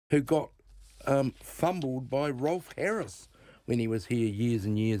who got fumbled by Rolf Harris when he was here years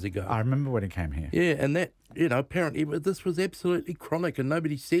and years ago. I remember when he came here. Yeah, and that, apparently this was absolutely chronic and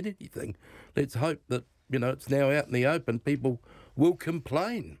nobody said anything. Let's hope that, it's now out in the open, people will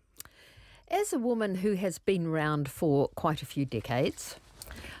complain. As a woman who has been around for quite a few decades,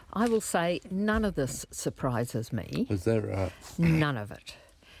 I will say none of this surprises me. Is that right? None of it.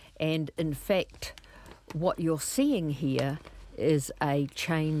 And in fact, what you're seeing here is a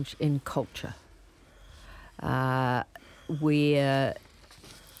change in culture, where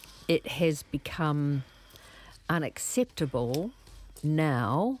it has become unacceptable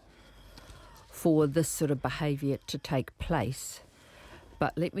now for this sort of behaviour to take place.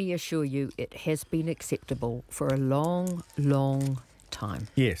 But let me assure you, it has been acceptable for a long, long time.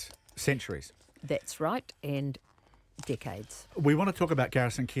 Yes, centuries. That's right, and decades. We want to talk about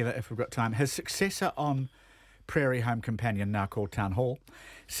Garrison Keillor if we've got time. His successor on Prairie Home Companion, now called Town Hall,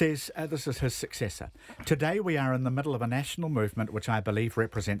 says, this is his successor, "Today we are in the middle of a national movement which I believe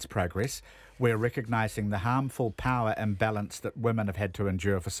represents progress. We're recognising the harmful power imbalance that women have had to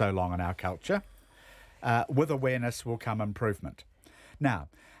endure for so long in our culture. With awareness will come improvement." Now,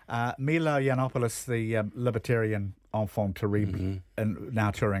 Milo Yiannopoulos, the libertarian enfant terrible, and now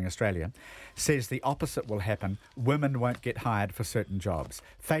touring Australia, says the opposite will happen. Women won't get hired for certain jobs.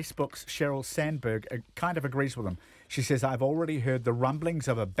 Facebook's Sheryl Sandberg kind of agrees with him. She says, "I've already heard the rumblings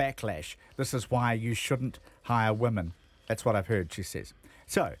of a backlash. This is why you shouldn't hire women." That's what I've heard, she says.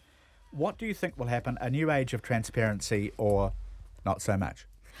 So, what do you think will happen? A new age of transparency or not so much?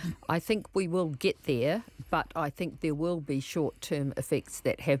 I think we will get there, but I think there will be short-term effects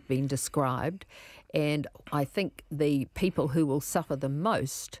that have been described, and I think the people who will suffer the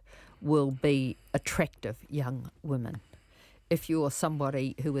most will be attractive young women. If you're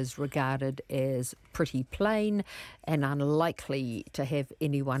somebody who is regarded as pretty plain and unlikely to have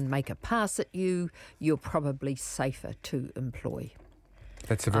anyone make a pass at you, you're probably safer to employ.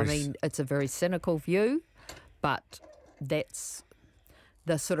 It's a very cynical view, but that's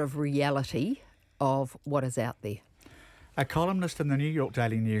the sort of reality of what is out there. A columnist in the New York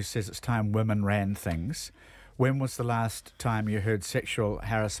Daily News says it's time women ran things. When was the last time you heard sexual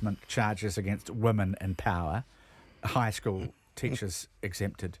harassment charges against women in power? High school teachers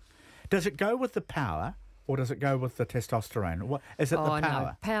exempted. Does it go with the power or does it go with the testosterone? What is it? The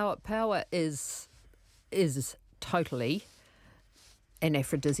power? No. Power is totally an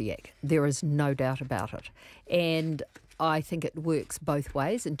aphrodisiac. There is no doubt about it. And I think it works both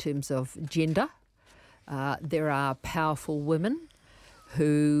ways in terms of gender. There are powerful women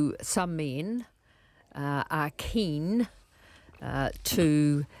who some men are keen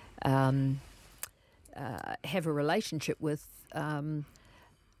to have a relationship with,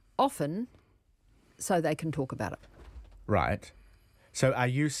 often so they can talk about it. Right. So are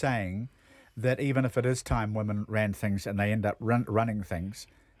you saying that even if it is time women ran things and they end up running things,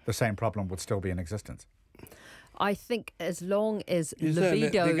 the same problem would still be in existence? I think as long as You're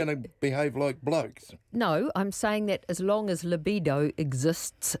libido... they're going to behave like blokes? No, I'm saying that as long as libido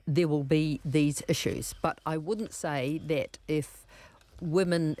exists, there will be these issues. But I wouldn't say that if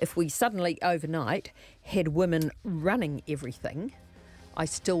we suddenly overnight had women running everything, I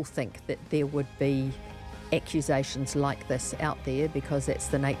still think that there would be accusations like this out there because that's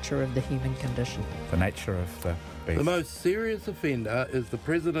the nature of the human condition. The nature of the beast. The most serious offender is the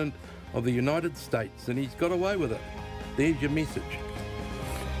President of the United States, and he's got away with it. There's your message.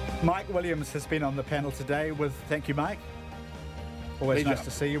 Mike Williams has been on the panel today with, thank you, Mike. Always Pleasure. nice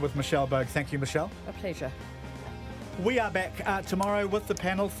to see you, with Michelle Bogue. Thank you, Michelle. A pleasure. We are back tomorrow with the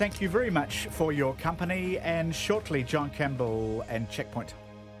panel. Thank you very much for your company, and shortly, John Campbell and Checkpoint.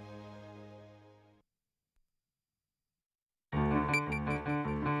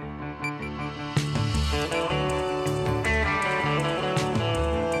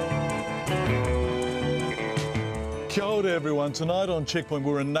 Kia ora everyone. Tonight on Checkpoint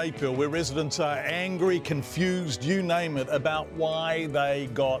we're in Napier, where residents are angry, confused, you name it, about why they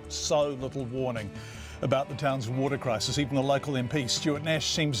got so little warning about the town's water crisis. Even the local MP, Stuart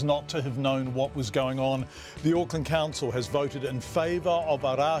Nash, seems not to have known what was going on. The Auckland Council has voted in favour of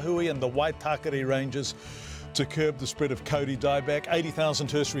Arahui and the Waitakere Ranges to curb the spread of Kodi dieback. 80,000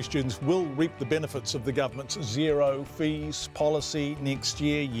 tertiary students will reap the benefits of the government's zero fees policy next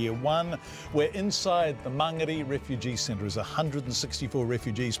year, year one. We're inside the Mangere Refugee Centre as 164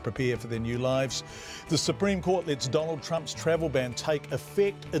 refugees prepare for their new lives. The Supreme Court lets Donald Trump's travel ban take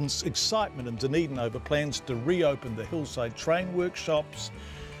effect, in excitement in Dunedin over plans to reopen the Hillside train workshops.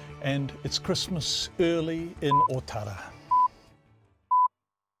 And it's Christmas early in Otara.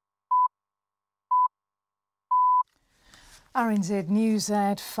 RNZ News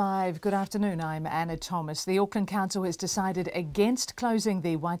at 5. Good afternoon, I'm Anna Thomas. The Auckland Council has decided against closing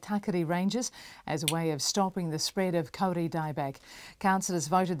the Waitakere Ranges as a way of stopping the spread of kauri dieback. Councillors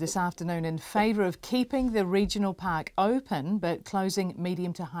voted this afternoon in favour of keeping the regional park open but closing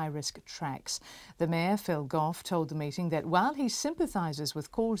medium to high risk tracks. The Mayor, Phil Goff, told the meeting that while he sympathises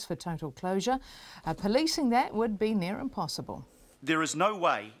with calls for total closure, policing that would be near impossible. There is no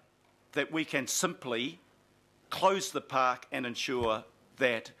way that we can simply close the park and ensure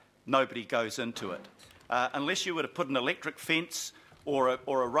that nobody goes into it. Unless you were to put an electric fence or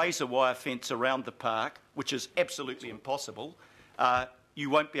a razor wire fence around the park, which is absolutely impossible, you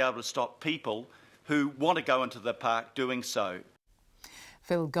won't be able to stop people who want to go into the park doing so.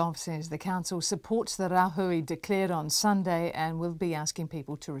 Phil Goff says the council supports the rahui declared on Sunday and will be asking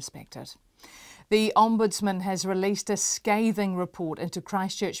people to respect it. The Ombudsman has released a scathing report into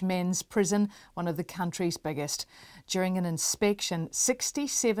Christchurch Men's Prison, one of the country's biggest. During an inspection,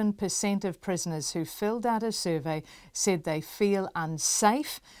 67% of prisoners who filled out a survey said they feel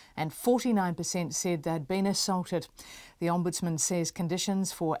unsafe and 49% said they'd been assaulted. The Ombudsman says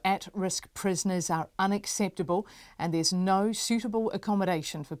conditions for at-risk prisoners are unacceptable and there's no suitable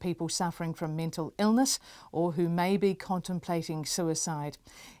accommodation for people suffering from mental illness or who may be contemplating suicide.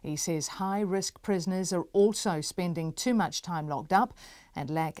 He says high-risk prisoners are also spending too much time locked up and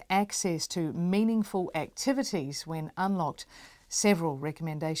lack access to meaningful activities when unlocked. Several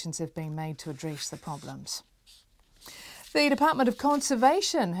recommendations have been made to address the problems. The Department of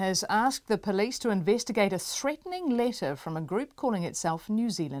Conservation has asked the police to investigate a threatening letter from a group calling itself New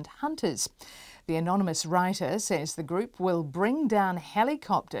Zealand Hunters. The anonymous writer says the group will bring down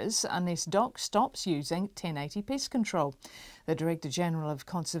helicopters unless DOC stops using 1080 pest control. The Director General of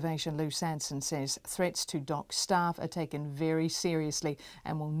Conservation, Lou Sanson, says threats to DOC staff are taken very seriously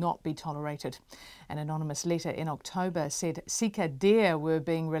and will not be tolerated. An anonymous letter in October said Sika deer were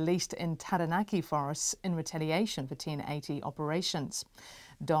being released in Taranaki forests in retaliation for 1080 operations.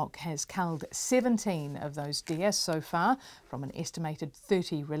 DOC has culled 17 of those deer so far from an estimated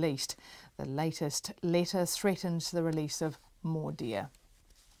 30 released. The latest letter threatens the release of more deer.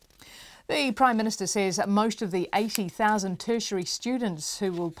 The Prime Minister says that most of the 80,000 tertiary students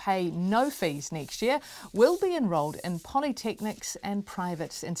who will pay no fees next year will be enrolled in polytechnics and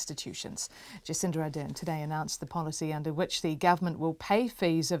private institutions. Jacinda Ardern today announced the policy under which the government will pay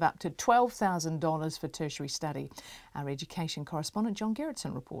fees of up to $12,000 for tertiary study. Our education correspondent John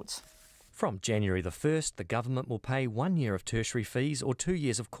Gerritsen reports. From January the 1st, the government will pay 1 year of tertiary fees or 2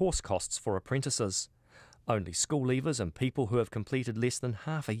 years of course costs for apprentices. Only school leavers and people who have completed less than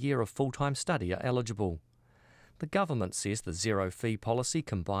half a year of full-time study are eligible. The government says the zero-fee policy,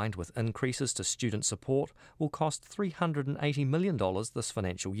 combined with increases to student support, will cost $380 million this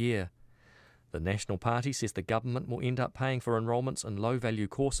financial year. The National Party says the government will end up paying for enrolments in low-value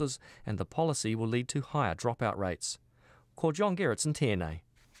courses and the policy will lead to higher dropout rates. Ko John Gerritsen tēnei.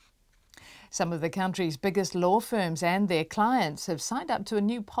 Some of the country's biggest law firms and their clients have signed up to a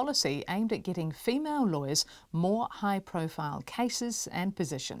new policy aimed at getting female lawyers more high-profile cases and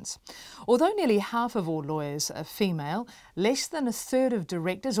positions. Although nearly half of all lawyers are female, less than a third of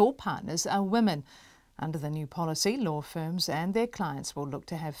directors or partners are women. Under the new policy, law firms and their clients will look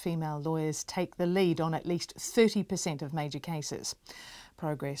to have female lawyers take the lead on at least 30% of major cases.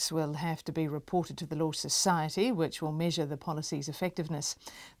 Progress will have to be reported to the Law Society, which will measure the policy's effectiveness.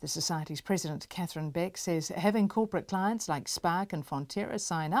 The Society's President, Catherine Beck, says having corporate clients like Spark and Fonterra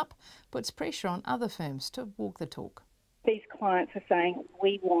sign up puts pressure on other firms to walk the talk. These clients are saying,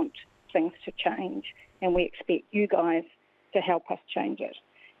 we want things to change and we expect you guys to help us change it.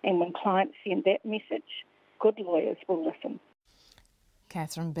 And when clients send that message, good lawyers will listen.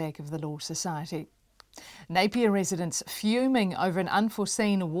 Catherine Beck of the Law Society. Napier residents fuming over an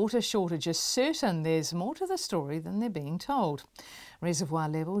unforeseen water shortage are certain there's more to the story than they're being told. Reservoir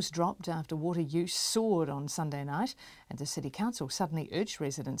levels dropped after water use soared on Sunday night, and the City Council suddenly urged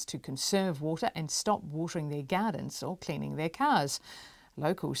residents to conserve water and stop watering their gardens or cleaning their cars.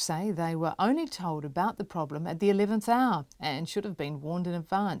 Locals say they were only told about the problem at the 11th hour and should have been warned in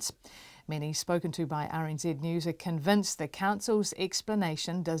advance. Many spoken to by RNZ News are convinced the council's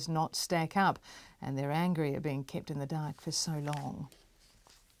explanation does not stack up, and they're angry at being kept in the dark for so long.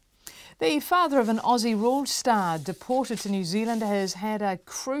 The father of an Aussie rule star deported to New Zealand has had a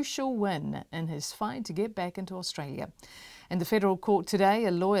crucial win in his fight to get back into Australia. In the federal court today,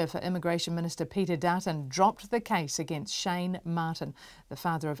 a lawyer for Immigration Minister Peter Dutton dropped the case against Shane Martin, the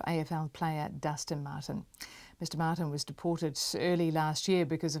father of AFL player Dustin Martin. Mr Martin was deported early last year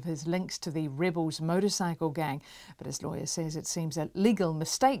because of his links to the Rebels motorcycle gang, but his lawyer says it seems a legal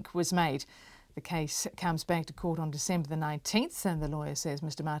mistake was made. The case comes back to court on December the 19th, and the lawyer says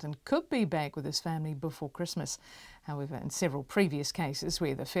Mr Martin could be back with his family before Christmas. However, in several previous cases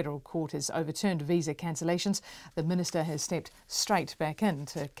where the federal court has overturned visa cancellations, the minister has stepped straight back in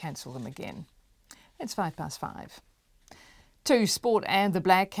to cancel them again. It's 5:05. To sport, and the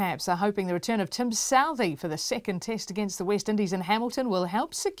Black Caps are hoping the return of Tim Southee for the second test against the West Indies in Hamilton will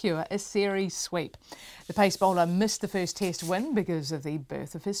help secure a series sweep. The pace bowler missed the first test win because of the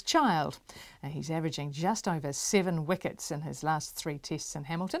birth of his child. He's averaging just over 7 wickets in his last 3 tests in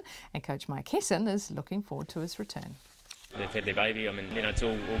Hamilton, and coach Mike Hesson is looking forward to his return. They've had their baby. I mean, it's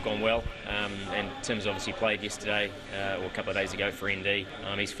all gone well. And Tim's obviously played yesterday or a couple of days ago for ND.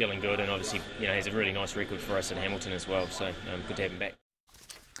 He's feeling good, and obviously, has a really nice record for us in Hamilton as well. So good to have him back.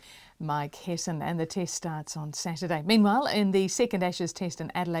 Mike Hesson, and the test starts on Saturday. Meanwhile, in the second Ashes test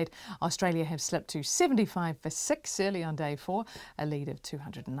in Adelaide, Australia have slipped to 75 for 6 early on day 4, a lead of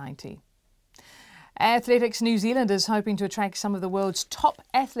 290. Athletics New Zealand is hoping to attract some of the world's top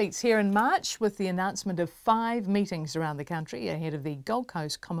athletes here in March with the announcement of 5 meetings around the country ahead of the Gold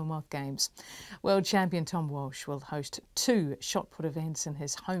Coast Commonwealth Games. World champion Tom Walsh will host 2 shot put events in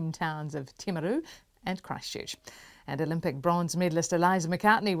his hometowns of Timaru and Christchurch. And Olympic bronze medalist Eliza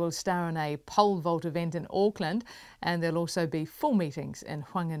McCartney will star in a pole vault event in Auckland, and there'll also be full meetings in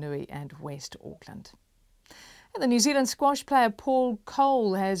Whanganui and West Auckland. And the New Zealand squash player Paul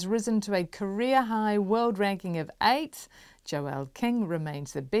Cole has risen to a career-high world ranking of 8th. Joelle King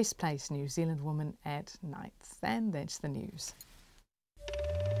remains the best-placed New Zealand woman at 9th. And that's the news.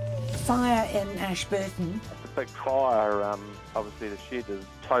 Fire in Ashburton. It's a big fire. Obviously the shed is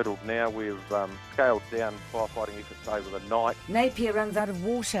totaled now. We've scaled down firefighting efforts over the night. Napier runs out of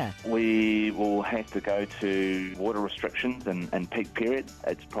water. We will have to go to water restrictions and peak period.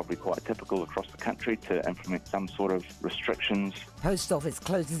 It's probably quite typical across the country to implement some sort of restrictions. Post office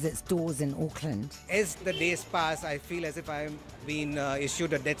closes its doors in Auckland. As the days pass, I feel as if I'm being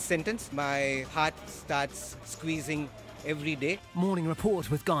issued a death sentence. My heart starts squeezing every day. Morning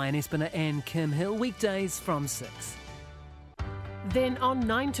Report with Guy and Espiner and Kim Hill, weekdays from 6. Then on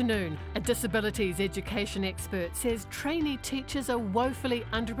 9 to noon, a disabilities education expert says trainee teachers are woefully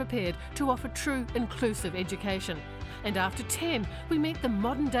underprepared to offer true inclusive education. And after 10, we meet the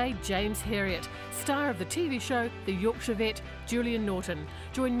modern-day James Herriot, star of the TV show The Yorkshire Vet, Julian Norton.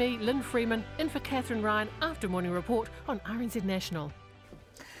 Join me, Lynn Freeman, in for Catherine Ryan after Morning Report on RNZ National.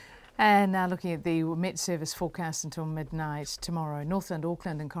 And now looking at the Met Service forecast until midnight tomorrow. Northland,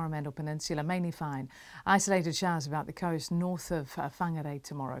 Auckland and Coromandel Peninsula mainly fine. Isolated showers about the coast north of Whangarei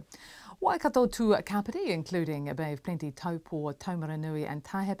tomorrow. Waikato to Kapiti, including a Bay of Plenty, Taupo, Taumaranui and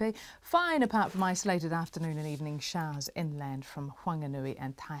Taihape. Fine apart from isolated afternoon and evening showers inland from Whanganui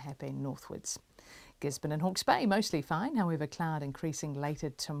and Taihape northwards. Gisborne and Hawke's Bay mostly fine, however cloud increasing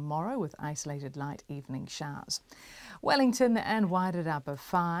later tomorrow with isolated light evening showers. Wellington and Wairarapa are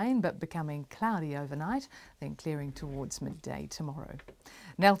fine but becoming cloudy overnight, then clearing towards midday tomorrow.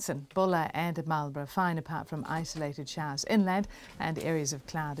 Nelson, Bulla and Marlborough fine apart from isolated showers inland and areas of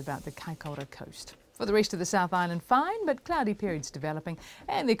cloud about the Kaikoura coast. For the rest of the South Island fine but cloudy periods developing,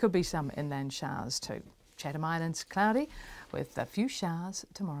 and there could be some inland showers too. Chatham Islands cloudy with a few showers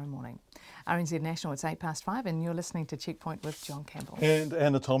tomorrow morning. RNZ National, it's 5:08 and you're listening to Checkpoint with John Campbell. And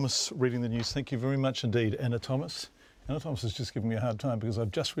Anna Thomas reading the news. Thank you very much indeed, Anna Thomas. Anna Thomas has just given me a hard time because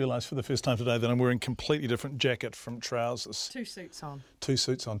I've just realised for the first time today that I'm wearing a completely different jacket from trousers. 2 suits on. 2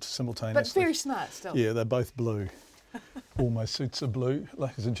 suits on simultaneously. But very smart still. Yeah, they're both blue. All my suits are blue,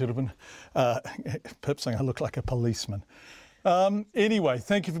 ladies and gentlemen. Pip saying I look like a policeman. Anyway,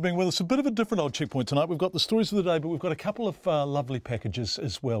 thank you for being with us. A bit of a different old checkpoint tonight. We've got the stories of the day, but we've got a couple of lovely packages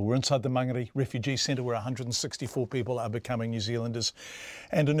as well. We're inside the Mangere Refugee Centre where 164 people are becoming New Zealanders,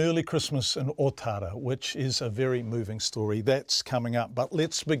 and an early Christmas in Otara, which is a very moving story. That's coming up. But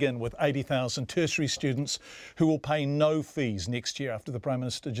let's begin with 80,000 tertiary students who will pay no fees next year after the Prime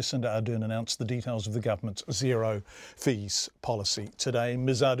Minister Jacinda Ardern announced the details of the government's zero fees policy today.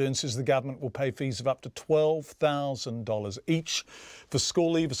 Ms Ardern says the government will pay fees of up to $12,000 each for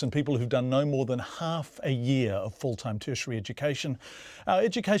school leavers and people who've done no more than half a year of full-time tertiary education. Our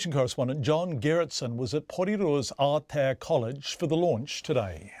education correspondent John Gerritsen was at Porirua Aotea College for the launch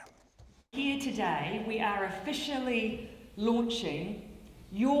today. Here today we are officially launching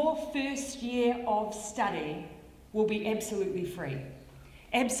your first year of study will be absolutely free.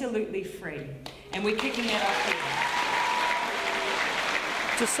 Absolutely free. And we're kicking that off here.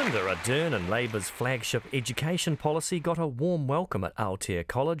 Jacinda Ardern and Labour's flagship education policy got a warm welcome at Aotea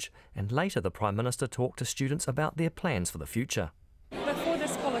College, and later the Prime Minister talked to students about their plans for the future. Before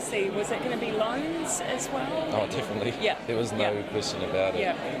this policy policy? Was it going to be loans as well? Oh, definitely. Yeah. There was no question about it.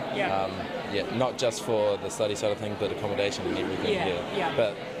 Yeah. Not just for the study side of things, but accommodation and everything. Yeah.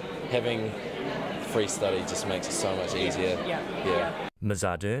 But having free study just makes it so much easier. Yeah. Ms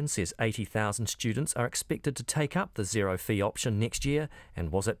Ardern says 80,000 students are expected to take up the zero fee option next year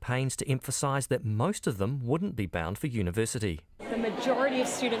and was at pains to emphasise that most of them wouldn't be bound for university. The majority of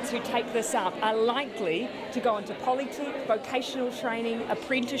students who take this up are likely to go into polytech, vocational training,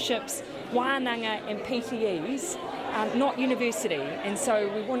 apprenticeships, wānanga and PTEs, not university. And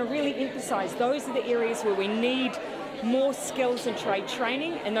so we want to really emphasise those are the areas where we need more skills and trade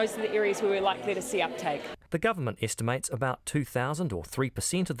training, and those are the areas where we're likely to see uptake. The government estimates about 2,000 or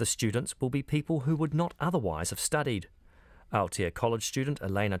 3% of the students will be people who would not otherwise have studied. Aotea College student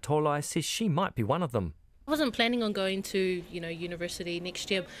Elena Tolai says she might be one of them. I wasn't planning on going to, university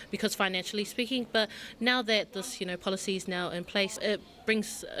next year because financially speaking, but now that this, policy is now in place, it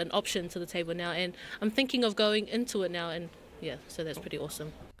brings an option to the table now, and I'm thinking of going into it now, and so that's pretty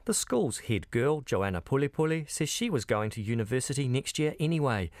awesome. The school's head girl, Joanna Pulepule, says she was going to university next year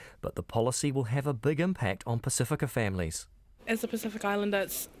anyway, but the policy will have a big impact on Pacifica families. As a Pacific Islander,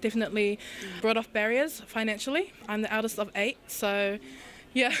 it's definitely brought off barriers financially. I'm the eldest of 8, so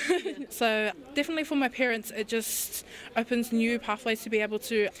so definitely for my parents it just opens new pathways to be able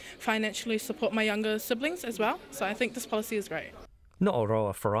to financially support my younger siblings as well. So I think this policy is great.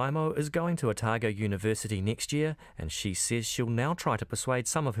 No'oroa Wharaimo is going to Otago University next year, and she says she'll now try to persuade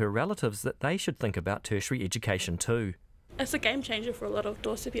some of her relatives that they should think about tertiary education too. It's a game changer for a lot of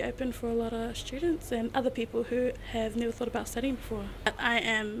doors to be open for a lot of students and other people who have never thought about studying before. I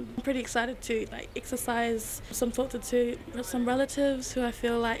am pretty excited to exercise some thoughts to some relatives who I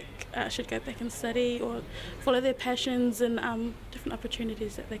feel like should go back and study or follow their passions and different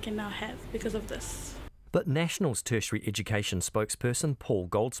opportunities that they can now have because of this. But National's tertiary education spokesperson Paul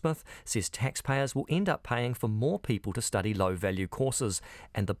Goldsmith says taxpayers will end up paying for more people to study low-value courses,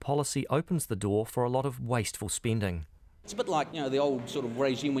 and the policy opens the door for a lot of wasteful spending. It's a bit like, the old sort of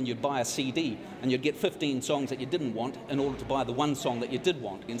regime when you'd buy a CD and you'd get 15 songs that you didn't want in order to buy the one song that you did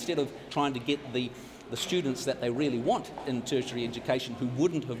want. Instead of trying to get the students that they really want in tertiary education who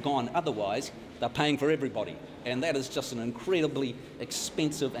wouldn't have gone otherwise, they're paying for everybody. And that is just an incredibly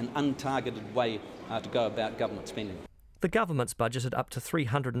expensive and untargeted way to go about government spending. The government's budgeted up to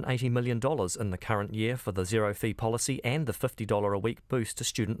 $380 million in the current year for the zero-fee policy and the $50 a week boost to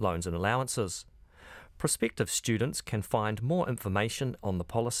student loans and allowances. Prospective students can find more information on the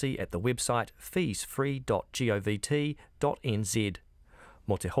policy at the website feesfree.govt.nz.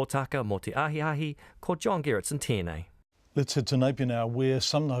 Mo te hotaka, mo te ahiahi, ko John Gerritsen tēnei. Let's head to Napier now, where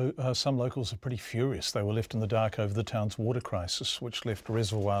some locals are pretty furious. They were left in the dark over the town's water crisis, which left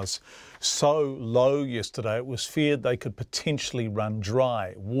reservoirs so low yesterday it was feared they could potentially run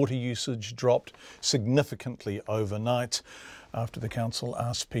dry. Water usage dropped significantly overnight after the council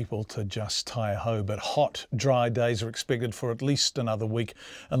asked people to just tie-ho. But hot, dry days are expected for at least another week,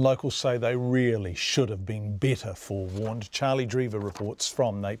 and locals say they really should have been better forewarned. Charlie Drever reports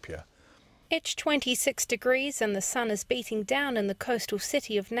from Napier. It's 26 degrees and the sun is beating down in the coastal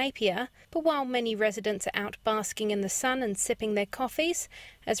city of Napier, but while many residents are out basking in the sun and sipping their coffees,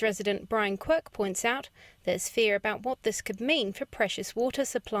 as resident Brian Quirk points out, there's fear about what this could mean for precious water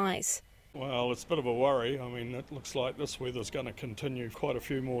supplies. Well, it's a bit of a worry. I mean, it looks like this weather's going to continue quite a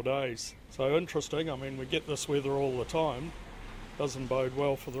few more days. So interesting. I mean, we get this weather all the time. Doesn't bode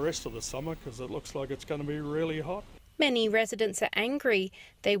well for the rest of the summer because it looks like it's going to be really hot. Many residents are angry.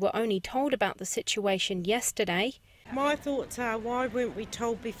 They were only told about the situation yesterday. My thoughts are, why weren't we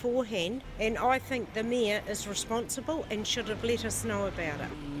told beforehand? And I think the Mayor is responsible and should have let us know about it.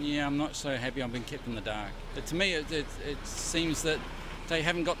 Yeah, I'm not so happy I've been kept in the dark. But to me, it seems that they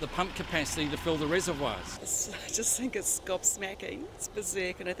haven't got the pump capacity to fill the reservoirs. I just think it's gobsmacking. It's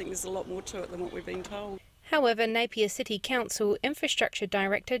berserk, and I think there's a lot more to it than what we've been told. However, Napier City Council Infrastructure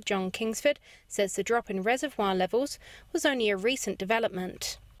Director John Kingsford says the drop in reservoir levels was only a recent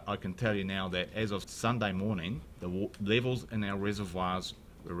development. I can tell you now that as of Sunday morning, the levels in our reservoirs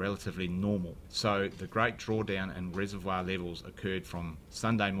were relatively normal. So the great drawdown in reservoir levels occurred from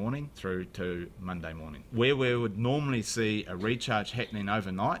Sunday morning through to Monday morning. Where we would normally see a recharge happening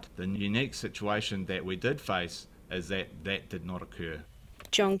overnight, the unique situation that we did face is that that did not occur.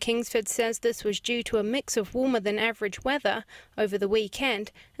 John Kingsford says this was due to a mix of warmer than average weather over the weekend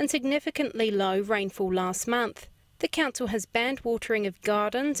and significantly low rainfall last month. The council has banned watering of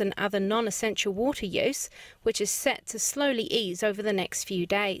gardens and other non-essential water use, which is set to slowly ease over the next few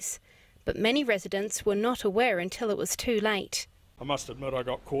days. But many residents were not aware until it was too late. I must admit I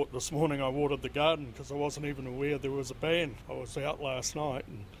got caught this morning. I watered the garden because I wasn't even aware there was a ban. I was out last night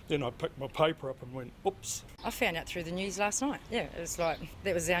and then I picked my paper up and went, oops. I found out through the news last night. Yeah, it was like,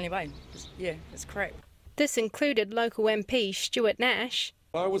 that was the only way. It's crap. This included local MP Stuart Nash.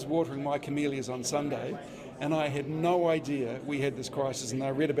 I was watering my camellias on Sunday and I had no idea we had this crisis, and I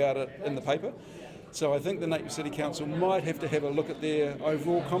read about it in the paper. So I think the Napier City Council might have to have a look at their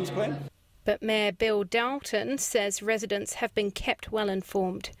overall comms plan. But Mayor Bill Dalton says residents have been kept well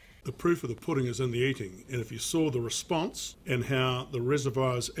informed. The proof of the pudding is in the eating, and if you saw the response and how the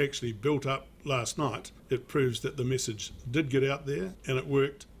reservoirs actually built up last night, it proves that the message did get out there and it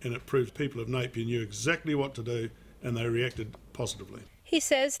worked, and it proved people of Napier knew exactly what to do and they reacted positively. He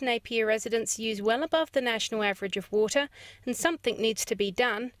says Napier residents use well above the national average of water and something needs to be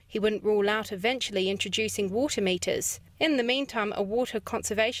done. He wouldn't rule out eventually introducing water meters. In the meantime, a water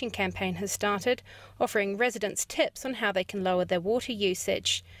conservation campaign has started, offering residents tips on how they can lower their water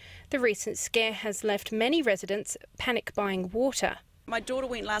usage. The recent scare has left many residents panic buying water. My daughter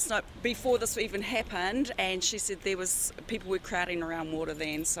went last night before this even happened, and she said people were crowding around water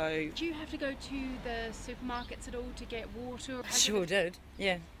then. So, do you have to go to the supermarkets at all to get water? Sure did,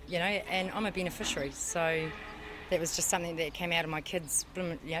 yeah. You know, and I'm a beneficiary, so that was just something that came out of my kids',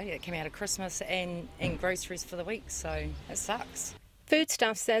 it came out of Christmas and groceries for the week. So it sucks.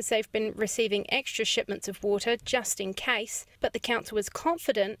 Foodstuff says they've been receiving extra shipments of water just in case, but the council is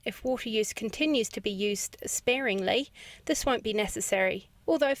confident if water use continues to be used sparingly, this won't be necessary.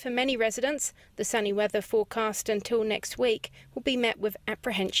 Although for many residents, the sunny weather forecast until next week will be met with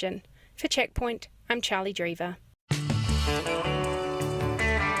apprehension. For Checkpoint, I'm Charlie Drever.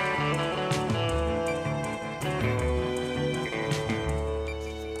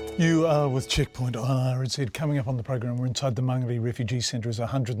 You are with Checkpoint on RNZ. Coming up on the programme, we're inside the Mangere Refugee Centre as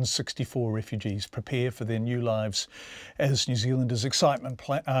 164 refugees prepare for their new lives as New Zealanders' excitement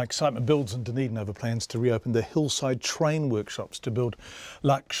builds in Dunedin over plans to reopen the hillside train workshops to build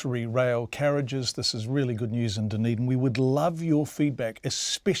luxury rail carriages. This is really good news in Dunedin. We would love your feedback,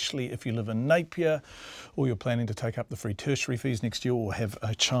 especially if you live in Napier or you're planning to take up the free tertiary fees next year or have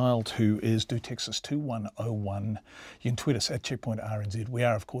a child who is. Do text us 2101. You can tweet us at Checkpoint RNZ. We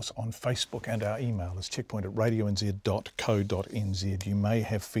are, of course, on Facebook, and our email is checkpoint@radionz.co.nz. You may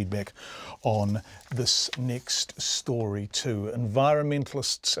have feedback on this next story too.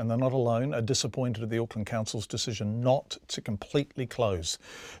 Environmentalists, and they're not alone, are disappointed at the Auckland Council's decision not to completely close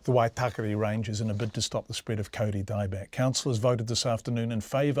the Waitakere Ranges in a bid to stop the spread of Kauri dieback. Councillors voted this afternoon in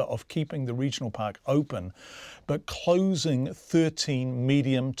favour of keeping the regional park open but closing 13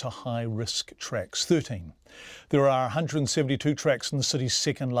 medium to high risk tracks. 13. There are 172 tracks in the city's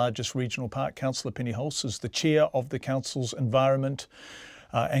second largest regional park. Councillor Penny Hulse is the chair of the council's Environment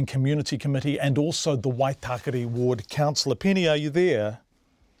and Community Committee and also the Waitakere Ward. Councillor Penny, are you there?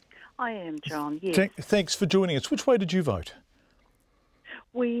 I am, John, yes. Thanks for joining us. Which way did you vote?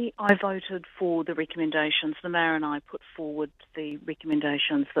 I voted for the recommendations. The Mayor and I put forward the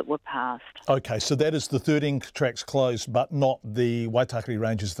recommendations that were passed. OK, so that is the 13 tracks closed, but not the Waitakere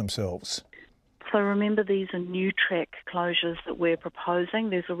Ranges themselves. So remember, these are new track closures that we're proposing.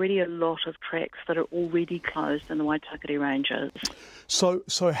 There's already a lot of tracks that are already closed in the Waitakere Ranges. So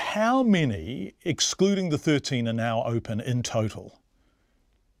how many, excluding the 13, are now open in total?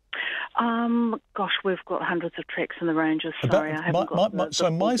 Gosh, we've got hundreds of tracks in the ranges. Sorry, I haven't got the So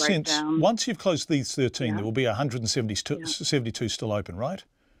my sense, breakdown. once you've closed these 13, there will be 172 still open, right?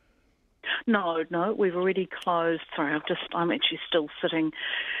 No, we've already closed. Sorry, I'm actually still sitting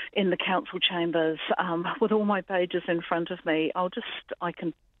in the council chambers with all my pages in front of me. I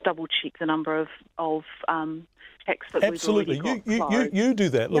can double check the number of tracks that Absolutely. we've already got closed. You do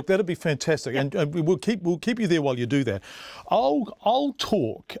that. Look, Yep. that'd be fantastic, and we'll keep you there while you do that. I'll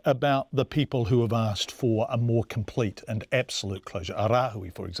talk about the people who have asked for a more complete and absolute closure.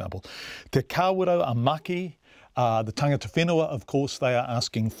 Arahui, for example, Te Kāwero, Amaki. The Tangata Whenua, of course, they are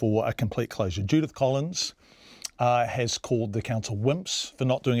asking for a complete closure. Judith Collins has called the council wimps for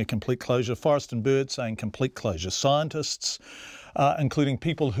not doing a complete closure. Forest and Bird saying complete closure. Scientists, including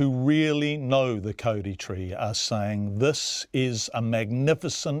people who really know the Kauri tree, are saying this is a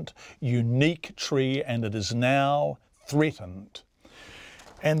magnificent, unique tree and it is now threatened.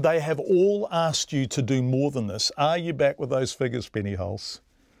 And they have all asked you to do more than this. Are you back with those figures, Penny Hulse?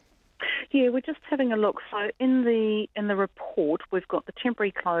 Yeah, we're just having a look. So in the report, we've got the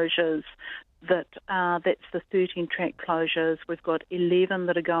temporary closures that's the 13 track closures. We've got 11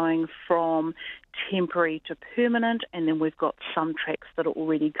 that are going from temporary to permanent, and then we've got some tracks that are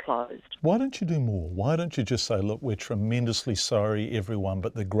already closed. Why don't you do more? Why don't you just say, look, we're tremendously sorry, everyone,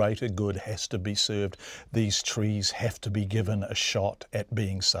 but the greater good has to be served. These trees have to be given a shot at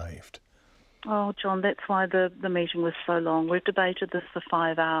being saved. Oh, John, that's why the meeting was so long. We've debated this for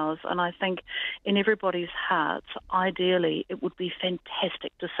 5 hours, and I think in everybody's hearts, ideally, it would be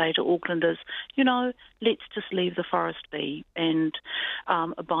fantastic to say to Aucklanders, you know, let's just leave the forest be and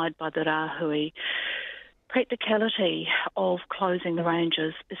abide by the rāhui. Practicality of closing the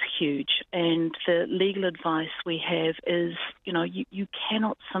ranges is huge, and the legal advice we have is, you know, you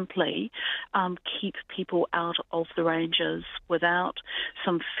cannot simply keep people out of the ranges without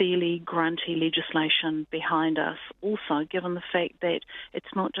some fairly grunty legislation behind us. Also, given the fact that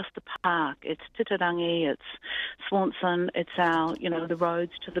it's not just the park, it's Titirangi, it's Swanson, it's our, you know, the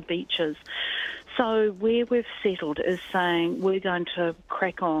roads to the beaches. So where we've settled is saying we're going to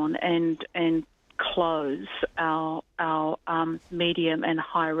crack on and close our medium and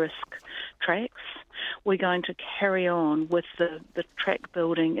high risk tracks. We're going to carry on with the track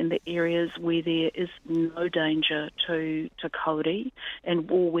building in the areas where there is no danger to kauri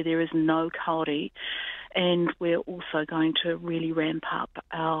or where there is no kauri, and we're also going to really ramp up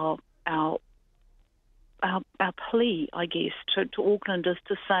our plea, I guess, to Aucklanders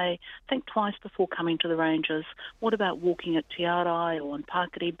to say, think twice before coming to the ranges. What about walking at Te Arai or on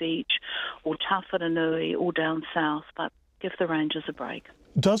Pakiri Beach or Tawharanui or down south? But give the ranges a break.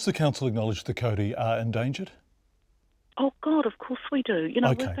 Does the council acknowledge the kauri are endangered? Oh God, of course we do. You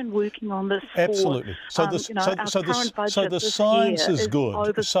know, Okay. We've been working on this Absolutely. for, So the this science year is good.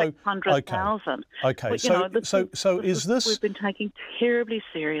 Over So 600,000. Okay. But, Is this? We've been taking terribly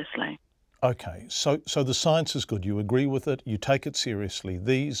seriously. Okay. So the science is good. You agree with it. You take it seriously.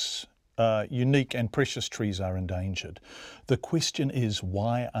 These unique and precious trees are endangered. The question is,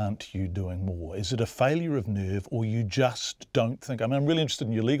 why aren't you doing more? Is it a failure of nerve, or you just don't think? I mean, I'm really interested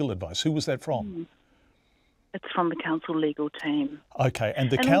in your legal advice. Who was that from? It's from the council legal team. Okay, and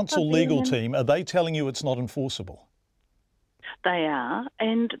the council legal team, are they telling you it's not enforceable? They are,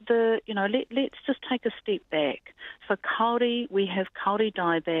 and let's just take a step back. For kauri, we have kauri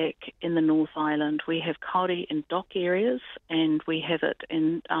dieback in the North Island. We have kauri in dock areas, and we have it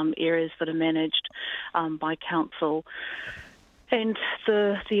in areas that are managed by council. And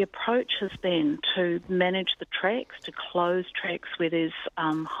the approach has been to manage the tracks, to close tracks where there's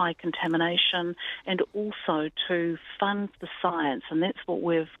high contamination, and also to fund the science. And that's what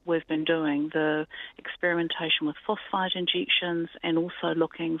we've been doing, the experimentation with phosphite injections, and also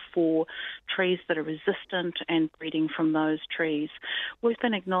looking for trees that are resistant and breeding from those trees. We've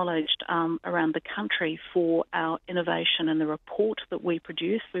been acknowledged around the country for our innovation in the report that we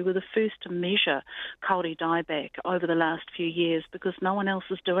produced. We were the first to measure kauri dieback over the last few years, because no one else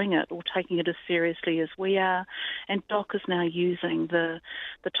is doing it or taking it as seriously as we are. And DOC is now using the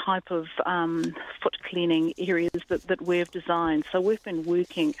type of foot cleaning areas that we've designed. So we've been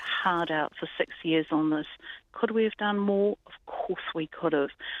working hard out for 6 years on this. Could we have done more? Of course we could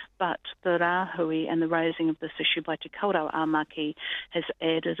have. But the rāhui and the raising of this issue by Te Kaurau Āmaki has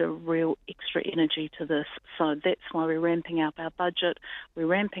added a real extra energy to this. So that's why we're ramping up our budget, we're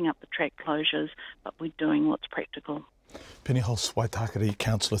ramping up the track closures, but we're doing what's practical. Penny Holst, Waitakere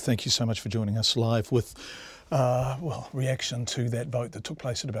Councillor, thank you so much for joining us live with reaction to that vote that took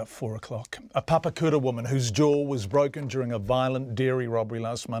place at about 4 o'clock. A Papakura woman whose jaw was broken during a violent dairy robbery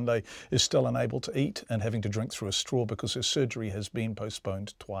last Monday is still unable to eat and having to drink through a straw because her surgery has been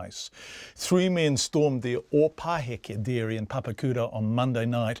postponed twice. 3 men stormed the Opaheke dairy in Papakura on Monday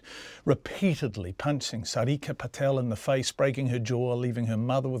night, repeatedly punching Sarika Patel in the face, breaking her jaw, leaving her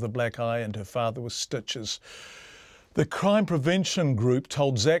mother with a black eye and her father with stitches. The crime prevention group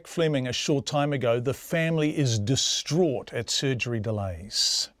told Zach Fleming a short time ago the family is distraught at surgery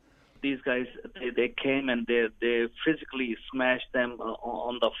delays. These guys, they came and they physically smashed them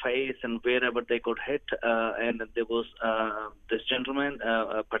on the face and wherever they could hit. And there was this gentleman,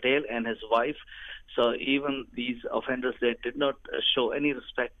 Patel, and his wife. So even these offenders, they did not show any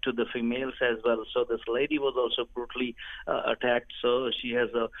respect to the females as well. So this lady was also brutally attacked. So she has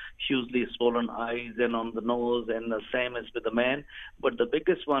a hugely swollen eyes and on the nose, and the same as with the man. But the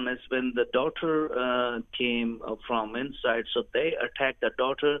biggest one is when the daughter came from inside. So they attacked the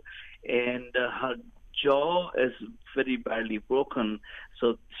daughter, and her jaw is very badly broken,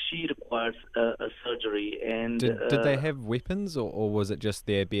 so she requires a surgery. And did they have weapons, or was it just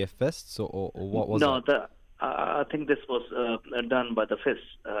their bare fists, or what was no, it? I think this was done by the fists,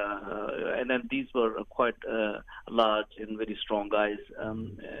 and then these were quite large and very strong guys.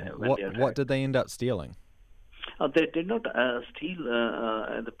 What did they end up stealing? They did not steal.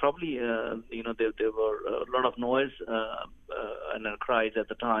 Probably, there were a lot of noise and cries at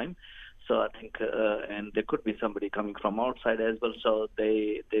the time. So I think, and there could be somebody coming from outside as well. So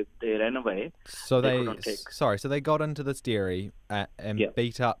they ran away. So they got into this dairy and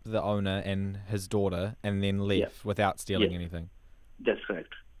beat up the owner and his daughter, and then left without stealing anything. That's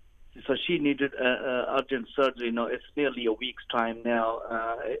correct. So she needed urgent surgery. It's nearly a week's time now.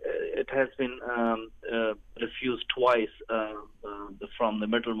 It has been refused twice from the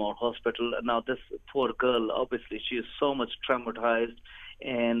Middlemore Hospital. Now this poor girl, obviously, she is so much traumatized,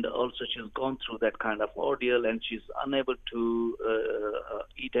 and also she's gone through that kind of ordeal, and she's unable to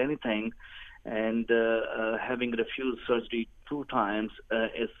eat anything. And having refused surgery 2 times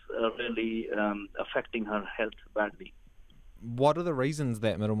is really affecting her health badly. What are the reasons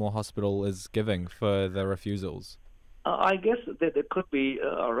that Middlemore Hospital is giving for the refusals? I guess there could be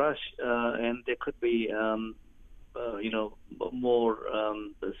a rush, and there could be, more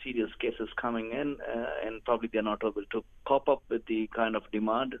serious cases coming in, and probably they're not able to cope up with the kind of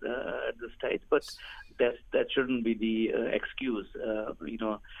demand at this stage. But that shouldn't be the excuse.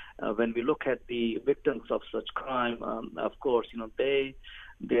 When we look at the victims of such crime, of course,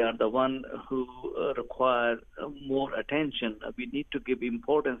 they are the one who require more attention. We need to give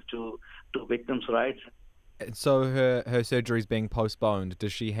importance to victims' rights. So her surgery is being postponed.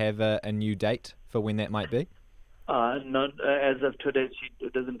 Does she have a new date for when that might be? Not as of today. She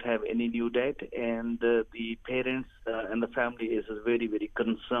doesn't have any new date, and the parents and the family is very, very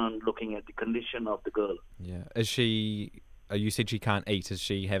concerned looking at the condition of the girl. Yeah. Is she? You said she can't eat. Is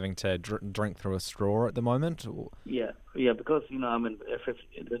she having to drink through a straw at the moment? Or? Yeah, because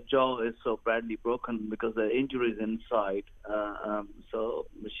if the jaw is so badly broken because the injury is inside, so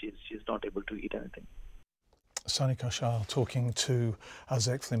she's not able to eat anything. Sunny Kaushal talking to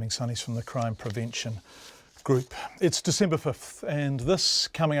Zach Fleming. Sunny's from the Crime Prevention Group. It's December 5th, and this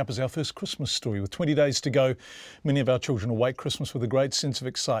coming up is our first Christmas story. With 20 days to go, many of our children await Christmas with a great sense of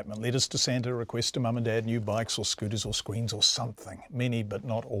excitement. Letters to Santa, requests to mum and dad, new bikes or scooters or screens or something. Many, but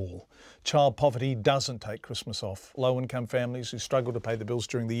not all. Child poverty doesn't take Christmas off. Low-income families who struggle to pay the bills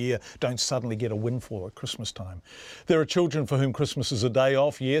during the year don't suddenly get a windfall at Christmas time. There are children for whom Christmas is a day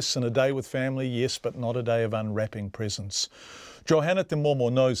off, yes, and a day with family, yes, but not a day of unwrapping presents. Johanna Te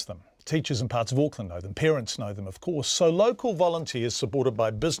Momo knows them. Teachers in parts of Auckland know them, parents know them, of course. So local volunteers supported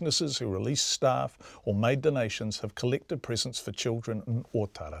by businesses who release staff or made donations have collected presents for children in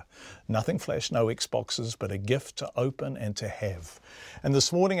Otara. Nothing flash, no Xboxes, but a gift to open and to have. And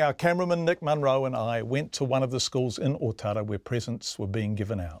this morning our cameraman Nick Munro and I went to one of the schools in Otara where presents were being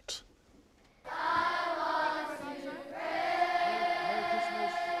given out.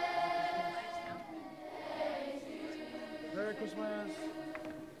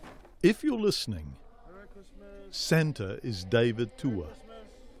 If you're listening, Santa is David Tua.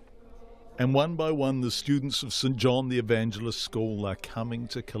 And one by one the students of St John the Evangelist School are coming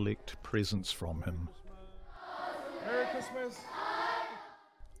to collect presents from him. Merry Christmas!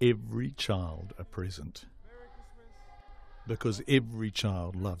 Every child a present. Because every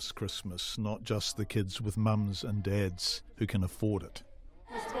child loves Christmas, not just the kids with mums and dads who can afford it.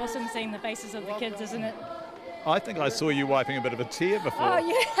 It's awesome seeing the faces of the kids, isn't it? I think I saw you wiping a bit of a tear before. Oh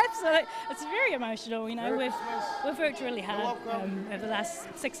yeah, absolutely. It's very emotional. We've worked really hard over the last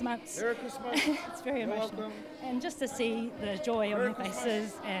 6 months. Merry Christmas. It's very emotional, and just to see the joy on their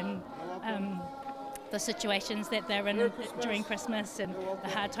faces and the situations that they're in during Christmas and the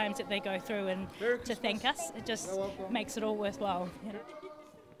hard times that they go through, and to thank us, it just makes it all worthwhile.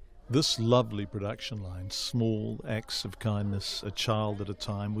 This lovely production line, Small Acts of Kindness, a Child at a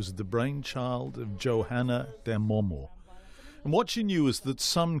Time, was the brainchild of Johanna Te Momo. And what she knew is that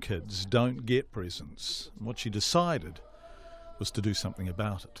some kids don't get presents. And what she decided was to do something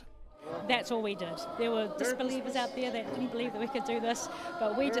about it. That's all we did. There were disbelievers out there that didn't believe that we could do this,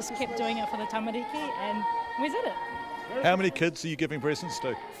 but we just kept doing it for the tamariki, and we did it. How many kids are you giving presents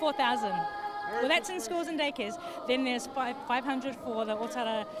to? 4,000. Well, that's in schools and daycares. Then there's 500 for the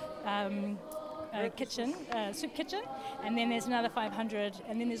Otara kitchen, soup kitchen, and then there's another 500,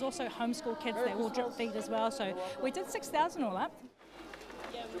 and then there's also homeschool kids that will drip feed as well. So we did 6,000 all up.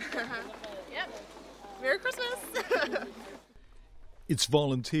 Yep. Merry Christmas. It's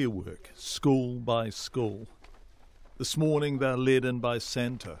volunteer work, school by school. This morning they're led in by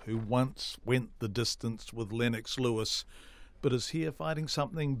Santa, who once went the distance with Lennox Lewis, but is here fighting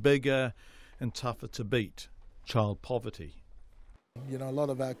something bigger and tougher to beat, child poverty. A lot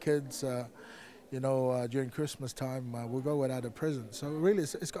of our kids, during Christmas time, we'll go without a present. So really,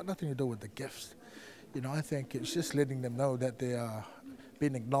 it's got nothing to do with the gifts. I think it's just letting them know that they are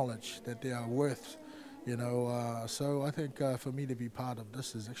being acknowledged, that they are worth, So I think for me to be part of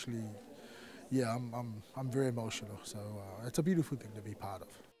this is actually, I'm very emotional. So it's a beautiful thing to be part of.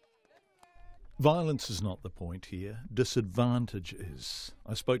 Violence is not the point here. Disadvantage is.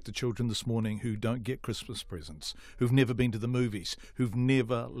 I spoke to children this morning who don't get Christmas presents, who've never been to the movies, who've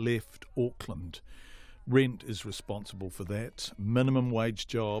never left Auckland. Rent is responsible for that. Minimum wage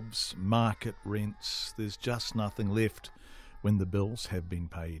jobs, market rents. There's just nothing left when the bills have been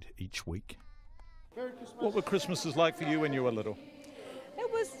paid each week. What were Christmases like for you when you were little?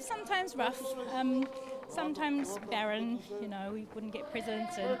 It was sometimes rough, sometimes barren, we wouldn't get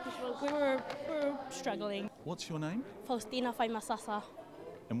presents and we were struggling. What's your name? Faustina Whaimasasa.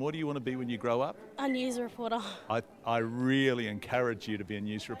 And what do you want to be when you grow up? A news reporter. I really encourage you to be a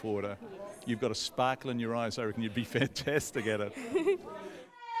news reporter. Yes. You've got a sparkle in your eyes. I reckon you'd be fantastic at it.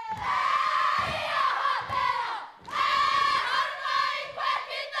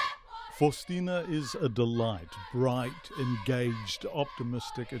 Faustina is a delight, bright, engaged,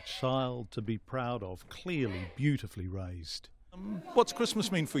 optimistic, a child to be proud of, clearly, beautifully raised. What's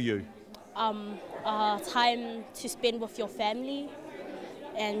Christmas mean for you? Time to spend with your family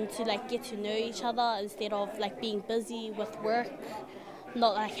and to get to know each other instead of being busy with work,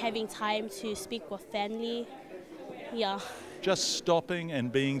 not having time to speak with family. Yeah. Just stopping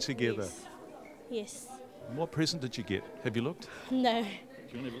and being together. Yes. And what present did you get? Have you looked? No. Do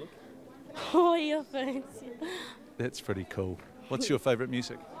you want to have a look? Oh, earphones. That's pretty cool. What's your favourite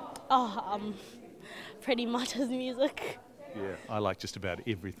music? Pretty much his music. Yeah, I like just about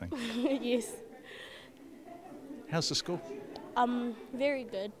everything. Yes. How's the school? Very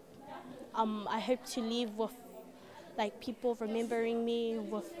good. I hope to leave with people remembering me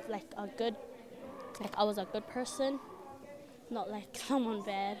with a good, I was a good person, not someone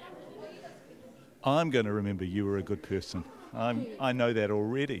bad. I'm going to remember you were a good person. I know that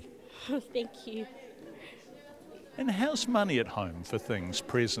already. Thank you. And how's money at home for things,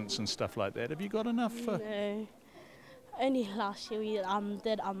 presents and stuff like that? Have you got enough for... No. Only last year we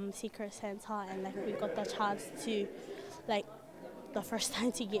did Secret Santa and we got the chance to, the first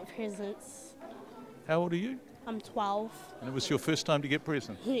time to get presents. How old are you? I'm 12. And it was your first time to get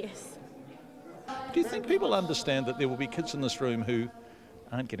presents? Yes. Do you think people understand that there will be kids in this room who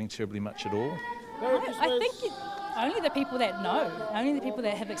aren't getting terribly much at all? I think only the people that know, only the people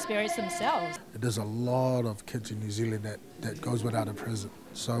that have experienced themselves. There's a lot of kids in New Zealand that goes without a present.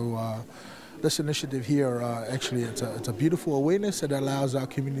 So this initiative here, actually, it's a beautiful awareness. It allows our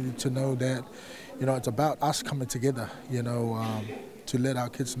community to know that, it's about us coming together, to let our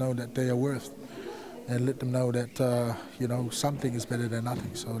kids know that they are worth and let them know that, something is better than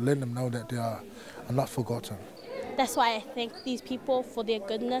nothing. So let them know that they are not forgotten. That's why I thank these people for their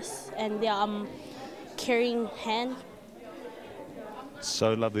goodness and their caring hand.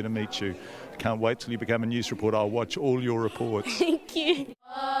 So lovely to meet you. Can't wait till you become a news reporter. I'll watch all your reports. Thank you.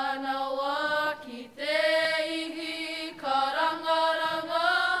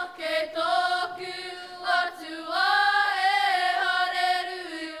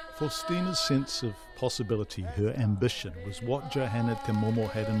 Faustina's sense of possibility, her ambition, was what Johanna Kamomo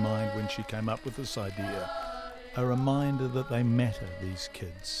had in mind when she came up with this idea. A reminder that they matter, these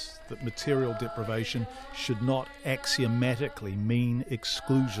kids, that material deprivation should not axiomatically mean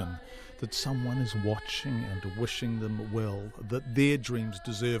exclusion, that someone is watching and wishing them well, that their dreams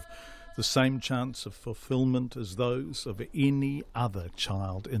deserve the same chance of fulfilment as those of any other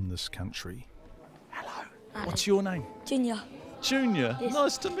child in this country. Hello. Hi. What's your name? Junior. Junior? Yes.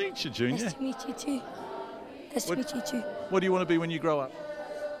 Nice to meet you, Junior. Nice to meet you too. Nice to meet you too. What do you want to be when you grow up?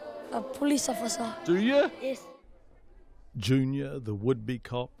 A police officer. Do you? Yes. Junior, the would-be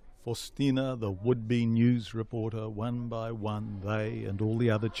cop, Faustina, the would-be news reporter. One by one, they and all the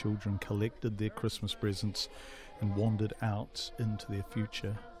other children collected their Christmas presents and wandered out into their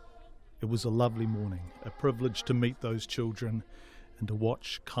future. It was a lovely morning, a privilege to meet those children and to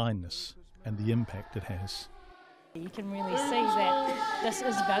watch kindness and the impact it has. You can really see that this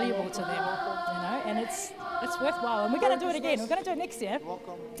is valuable to them, and it's worthwhile. And we're going to do it again. We're going to do it next year.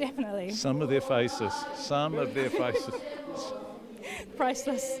 Definitely. Some of their faces.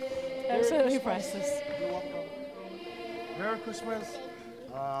 Priceless. Absolutely priceless. Merry Christmas.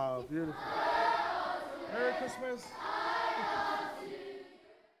 Beautiful. Merry Christmas.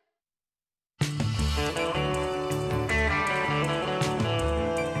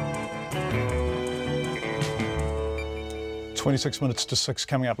 26 minutes to 6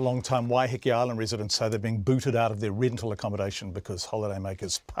 coming up. Long-time Waiheke Island residents say they're being booted out of their rental accommodation because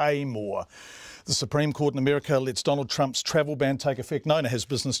holidaymakers pay more. The Supreme Court in America lets Donald Trump's travel ban take effect. Nona has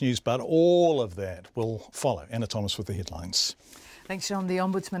business news, but all of that will follow. Anna Thomas with the headlines. Thanks, John. The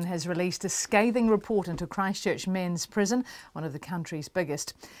Ombudsman has released a scathing report into Christchurch Men's Prison, one of the country's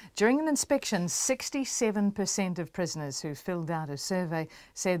biggest. During an inspection, 67% of prisoners who filled out a survey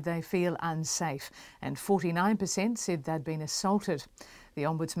said they feel unsafe, and 49% said they'd been assaulted. The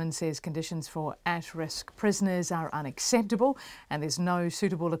Ombudsman says conditions for at-risk prisoners are unacceptable and there's no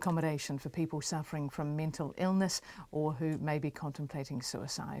suitable accommodation for people suffering from mental illness or who may be contemplating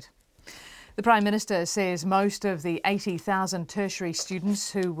suicide. The Prime Minister says most of the 80,000 tertiary students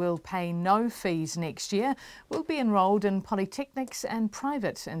who will pay no fees next year will be enrolled in polytechnics and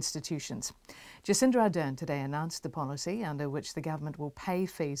private institutions. Jacinda Ardern today announced the policy under which the government will pay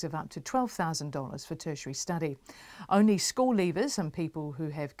fees of up to $12,000 for tertiary study. Only school leavers and people who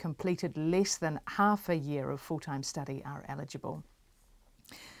have completed less than half a year of full-time study are eligible.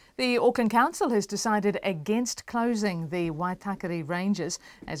 The Auckland Council has decided against closing the Waitakere Ranges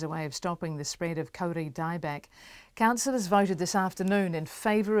as a way of stopping the spread of kauri dieback. Councillors voted this afternoon in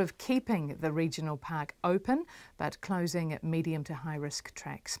favour of keeping the regional park open but closing medium to high risk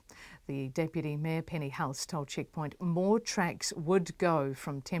tracks. The Deputy Mayor Penny Hulse told Checkpoint more tracks would go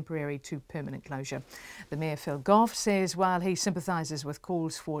from temporary to permanent closure. The Mayor Phil Goff says while he sympathises with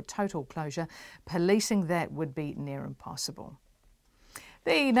calls for total closure, policing that would be near impossible.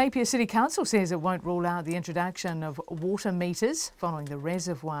 The Napier City Council says it won't rule out the introduction of water meters following the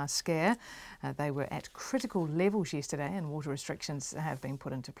reservoir scare. They were at critical levels yesterday and water restrictions have been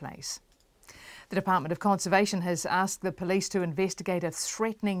put into place. The Department of Conservation has asked the police to investigate a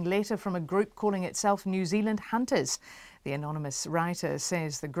threatening letter from a group calling itself New Zealand Hunters. The anonymous writer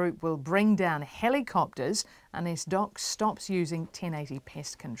says the group will bring down helicopters unless DOC stops using 1080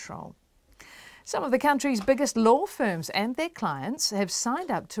 pest control. Some of the country's biggest law firms and their clients have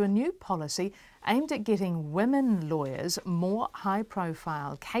signed up to a new policy aimed at getting women lawyers more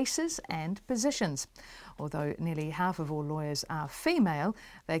high-profile cases and positions. Although nearly half of all lawyers are female,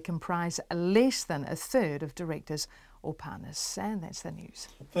 they comprise less than a third of directors or partners. And that's the news.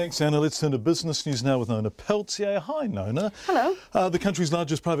 Thanks, Anna. Let's turn to business news now with Nona Peltier. Hi, Nona. Hello. The country's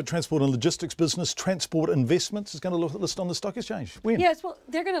largest private transport and logistics business, Transport Investments, is going to list on the stock exchange. When? Yes, well,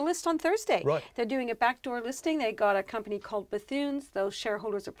 they're going to list on Thursday. Right. They're doing a backdoor listing. They got a company called Bethune's. Those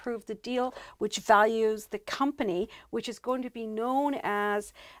shareholders approved the deal, which values the company, which is going to be known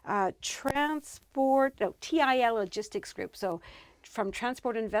as TIL Logistics Group. So from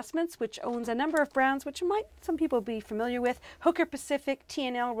Transport Investments, which owns a number of brands, which some people be familiar with, Hooker Pacific,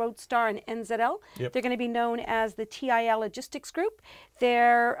 TNL, Roadstar, and NZL. Yep. They're going to be known as the TIL Logistics Group.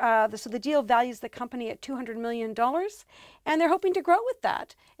 So the deal values the company at $200 million, and they're hoping to grow with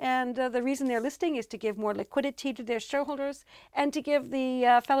that. And the reason they're listing is to give more liquidity to their shareholders and to give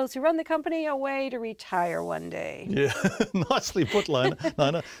the fellows who run the company a way to retire one day. Yeah, nicely put,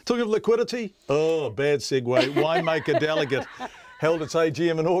 Nona. Talking of liquidity, bad segue, winemaker delegate held its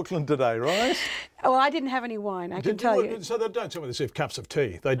AGM in Auckland today, right? Well, I didn't have any wine, I can tell you. So they don't tell me they serve cups of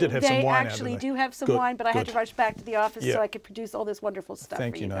tea. They did have some wine out, They actually do have some wine, but I had to rush back to the office so I could produce all this wonderful stuff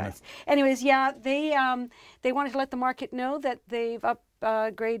for you guys. Anyways, yeah, they wanted to let the market know that they've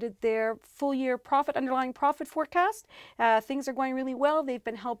upgraded their full-year underlying profit forecast. Things are going really well. They've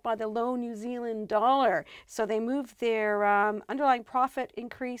been helped by the low New Zealand dollar. So they moved their underlying profit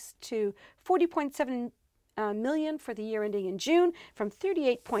increase to 40.7 million for the year ending in June from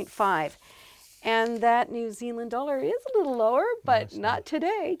 38.5. And that New Zealand dollar is a little lower, but not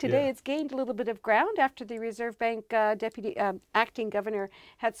today. Today it's gained a little bit of ground after the Reserve Bank acting governor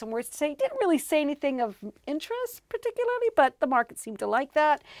had some words to say. Didn't really say anything of interest particularly, but the market seemed to like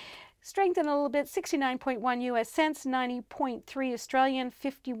that. Strengthened a little bit, 69.1 US cents, 90.3 Australian,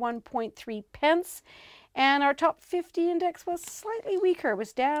 51.3 pence. And our top 50 index was slightly weaker,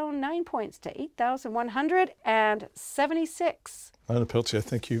 was down 9 points to 8,176. Nona Peltier,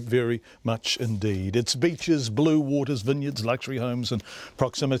 thank you very much indeed. Its beaches, blue waters, vineyards, luxury homes and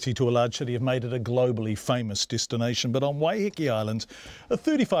proximity to a large city have made it a globally famous destination. But on Waiheke Island, a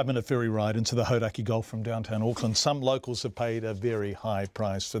 35-minute ferry ride into the Hauraki Gulf from downtown Auckland, some locals have paid a very high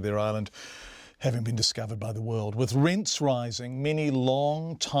price for their island, having been discovered by the world. With rents rising, many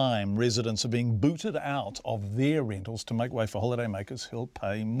long-time residents are being booted out of their rentals to make way for holidaymakers who'll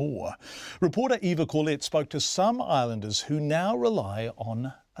pay more. Reporter Eva Corlett spoke to some islanders who now rely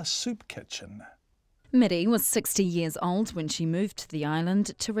on a soup kitchen. Miri was 60 years old when she moved to the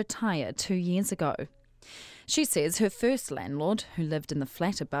island to retire 2 years ago. She says her first landlord, who lived in the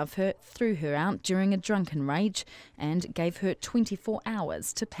flat above her, threw her out during a drunken rage and gave her 24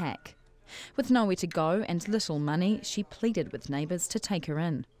 hours to pack. With nowhere to go and little money, she pleaded with neighbours to take her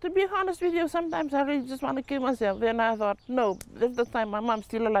in. To be honest with you, sometimes I really just want to kill myself. Then I thought, no, this is the time my mom's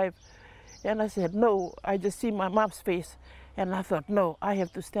still alive. And I said, no, I just see my mom's face. And I thought, no, I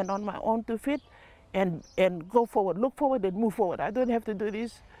have to stand on my own 2 feet and go forward, look forward and move forward. I don't have to do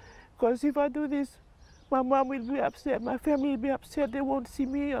this, because if I do this, my mom will be upset, my family will be upset, they won't see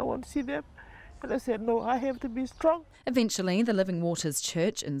me, I won't see them. And I said, no, I have to be strong. Eventually, the Living Waters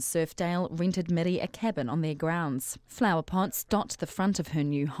Church in Surfdale rented Miri a cabin on their grounds. Flower pots dot the front of her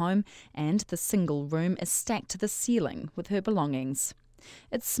new home, and the single room is stacked to the ceiling with her belongings.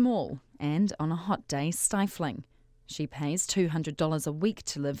 It's small and, on a hot day, stifling. She pays $200 a week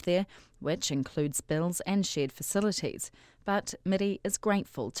to live there, which includes bills and shared facilities. But Miri is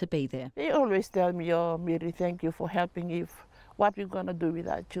grateful to be there. They always tell me, oh, Miri, thank you for helping. If what we're going to do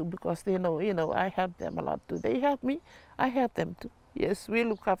without you, because they know, I help them a lot too. They help me, I help them too. Yes, we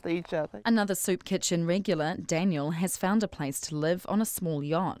look after each other. Another soup kitchen regular, Daniel, has found a place to live on a small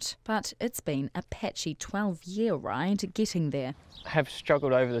yacht, but it's been a patchy 12-year ride getting there. I have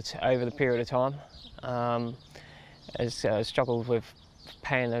struggled over the period of time. Has struggled with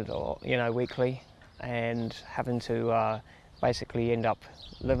paying it, weekly, and having to basically end up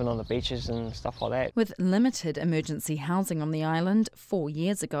living on the beaches and stuff like that. With limited emergency housing on the island, 4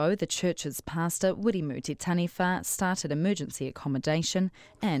 years ago the church's pastor, Wirimu Te Taniwha, started emergency accommodation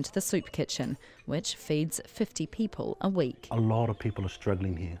and the soup kitchen, which feeds 50 people a week. A lot of people are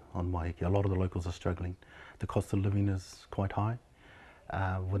struggling here on Waiheke. A lot of the locals are struggling. The cost of living is quite high.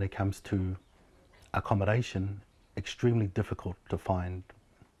 When it comes to accommodation, extremely difficult to find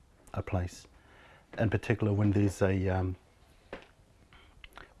a place. In particular when there's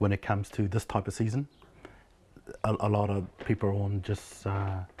when it comes to this type of season, a lot of people are on just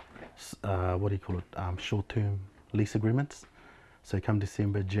short-term lease agreements. So come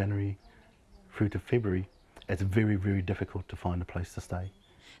December, January through to February, it's very, very difficult to find a place to stay.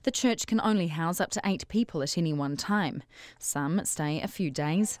 The church can only house up to 8 people at any one time. Some stay a few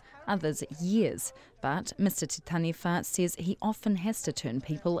days, others years, but Mr Te Taniwha says he often has to turn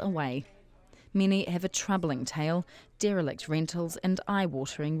people away. Many have a troubling tale, derelict rentals and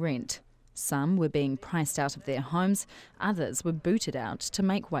eye-watering rent. Some were being priced out of their homes, others were booted out to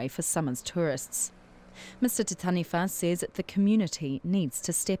make way for summer's tourists. Mr Te Taniwha says the community needs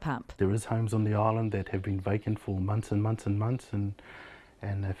to step up. There is homes on the island that have been vacant for months and months and months, and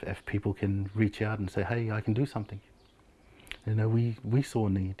if people can reach out and say, hey, I can do something. We saw a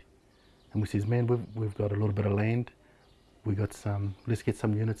need, and we says, man, we've got a little bit of land, we got some, let's get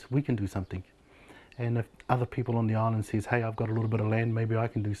some units, we can do something. And if other people on the island says, hey, I've got a little bit of land, maybe I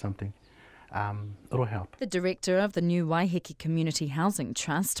can do something, it'll help. The director of the new Waiheke Community Housing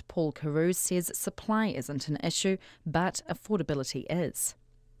Trust, Paul Carew, says supply isn't an issue, but affordability is.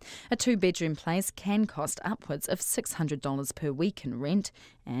 A 2-bedroom place can cost upwards of $600 per week in rent,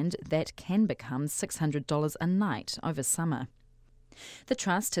 and that can become $600 a night over summer. The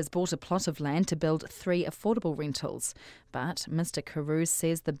Trust has bought a plot of land to build 3 affordable rentals, but Mr Carew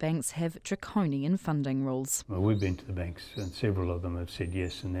says the banks have draconian funding rules. Well, we've been to the banks and several of them have said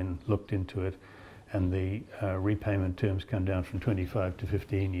yes and then looked into it, and the repayment terms come down from 25 to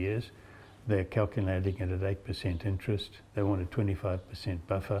 15 years. They're calculating it at 8% interest. They want a 25%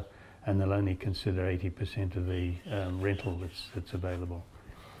 buffer, and they'll only consider 80% of the rental that's available.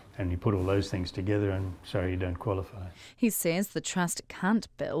 And you put all those things together and sorry, you don't qualify. He says the Trust can't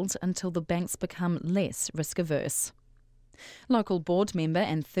build until the banks become less risk-averse. Local board member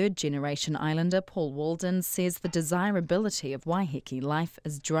and third-generation islander Paul Walden says the desirability of Waiheke life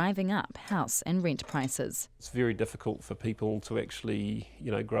is driving up house and rent prices. It's very difficult for people to actually,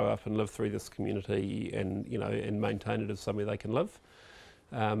 grow up and live through this community and, and maintain it as somewhere they can live.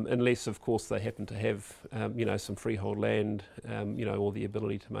 Unless, of course, they happen to have, some freehold land, or the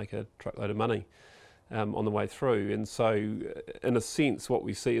ability to make a truckload of money on the way through. And so, in a sense, what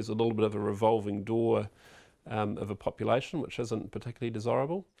we see is a little bit of a revolving door of a population which isn't particularly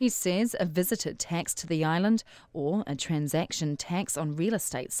desirable. He says a visitor tax to the island or a transaction tax on real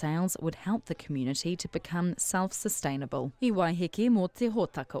estate sales would help the community to become self-sustainable. I Waiheke mō te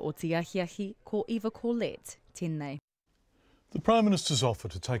hōtaka o te ahiahi ko Eva Corlett, tēnei. The Prime Minister's offer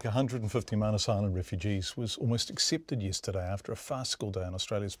to take 150 Manus Island refugees was almost accepted yesterday after a farcical day in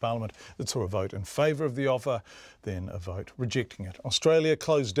Australia's Parliament that saw a vote in favour of the offer, then a vote rejecting it. Australia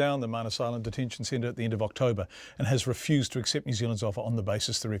closed down the Manus Island detention centre at the end of October and has refused to accept New Zealand's offer on the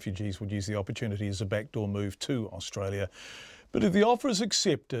basis the refugees would use the opportunity as a backdoor move to Australia. But if the offer is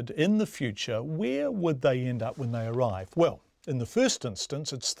accepted in the future, where would they end up when they arrive? Well, in the first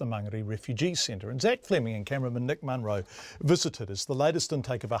instance, it's the Mangere Refugee Centre. And Zach Fleming and cameraman Nick Munro visited as the latest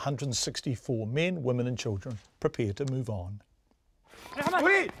intake of 164 men, women and children prepare to move on.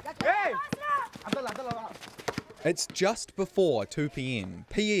 It's just before 2 p.m.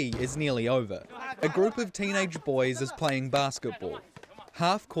 PE is nearly over. A group of teenage boys is playing basketball.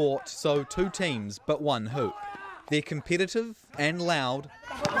 Half court, so 2 teams but 1 hoop. They're competitive and loud,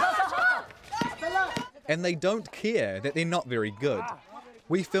 and they don't care that they're not very good.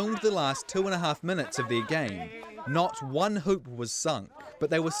 We filmed the last 2.5 minutes of their game. Not 1 hoop was sunk, but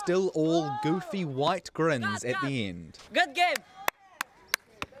they were still all goofy white grins at the end. Good game!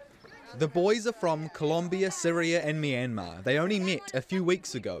 The boys are from Colombia, Syria and Myanmar. They only met a few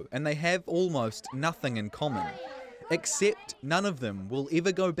weeks ago and they have almost nothing in common, except none of them will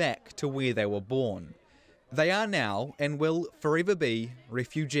ever go back to where they were born. They are now, and will forever be,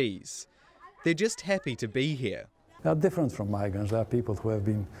 refugees. They're just happy to be here. They are different from migrants. They are people who have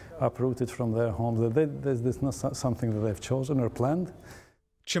been uprooted from their homes. There's not something that they've chosen or planned.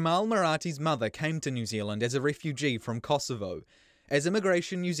 Chamal Marati's mother came to New Zealand as a refugee from Kosovo. As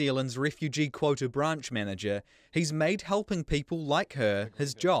Immigration New Zealand's refugee quota branch manager, he's made helping people like her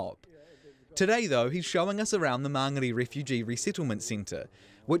his job. Today, though, he's showing us around the Mangere Refugee Resettlement Centre,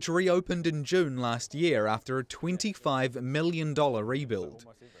 which reopened in June last year after a $25 million rebuild.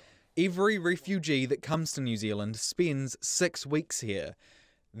 Every refugee that comes to New Zealand spends 6 weeks here.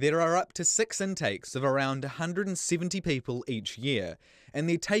 There are up to 6 intakes of around 170 people each year, and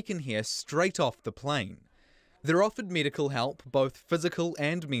they're taken here straight off the plane. They're offered medical help, both physical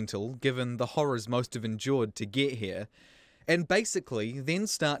and mental, given the horrors most have endured to get here, and basically then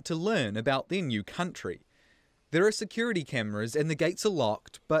start to learn about their new country. There are security cameras and the gates are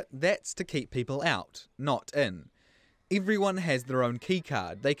locked, but that's to keep people out, not in. Everyone has their own key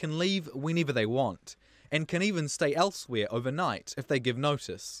card. They can leave whenever they want, and can even stay elsewhere overnight if they give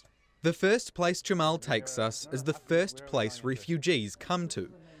notice. The first place Chamal takes us is the first place refugees come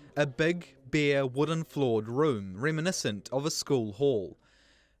to, a big, bare, wooden-floored room reminiscent of a school hall.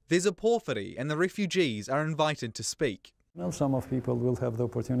 There's a porphyry and the refugees are invited to speak. Well, some of people will have the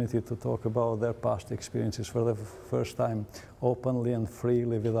opportunity to talk about their past experiences for the first time, openly and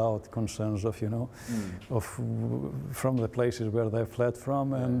freely, without concerns of, from the places where they fled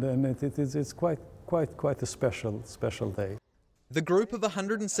from, and it's quite a special day. The group of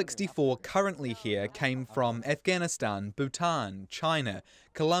 164 currently here came from Afghanistan, Bhutan, China,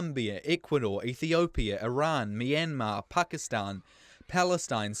 Colombia, Ecuador, Ethiopia, Iran, Myanmar, Pakistan,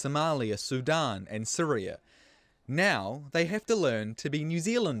 Palestine, Somalia, Sudan and Syria. Now they have to learn to be New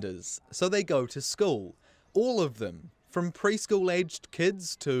Zealanders, so they go to school. All of them, from preschool-aged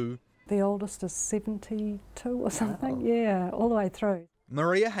kids to... The oldest is 72 or something, yeah, all the way through.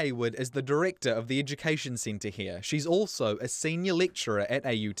 Maria Hayward is the director of the Education Centre here. She's also a senior lecturer at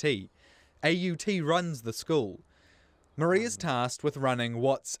AUT. AUT runs the school. Maria's tasked with running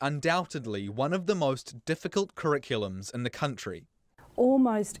what's undoubtedly one of the most difficult curriculums in the country.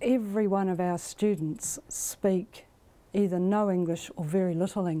 Almost every one of our students speak either no English or very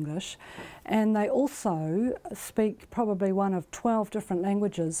little English, and they also speak probably one of 12 different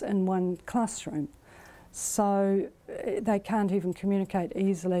languages in one classroom. So they can't even communicate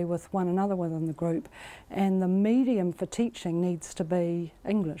easily with one another within the group, and the medium for teaching needs to be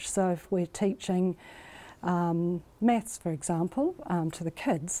English. So if we're teaching maths, for example, to the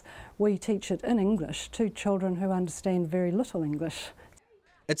kids, we teach it in English to children who understand very little English.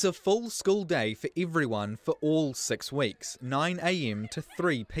 It's a full school day for everyone for all 6 weeks, 9 a.m. to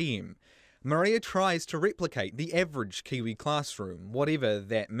 3 p.m. Maria tries to replicate the average Kiwi classroom, whatever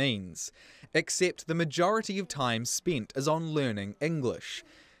that means, except the majority of time spent is on learning English.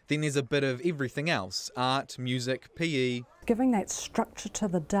 Then there's a bit of everything else, art, music, PE. Giving that structure to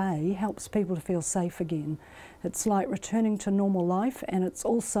the day helps people to feel safe again. It's like returning to normal life, and it's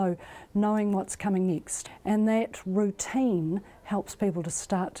also knowing what's coming next. And that routine helps people to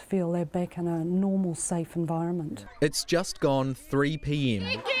start to feel they're back in a normal, safe environment. It's just gone 3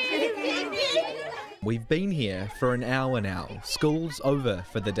 p.m. We've been here for an hour now. School's over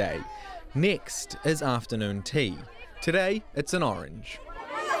for the day. Next is afternoon tea. Today, it's an orange.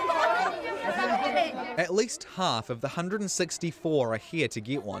 At least half of the 164 are here to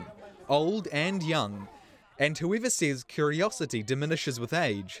get one, old and young. And whoever says curiosity diminishes with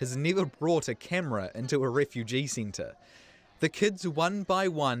age has never brought a camera into a refugee centre. The kids one by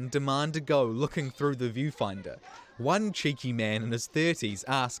one demand to go looking through the viewfinder. One cheeky man in his 30s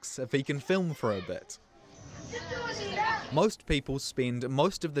asks if he can film for a bit. Most people spend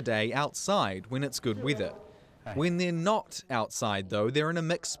most of the day outside when it's good weather. When they're not outside, though, they're in a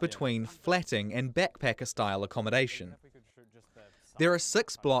mix between flatting and backpacker-style accommodation. There are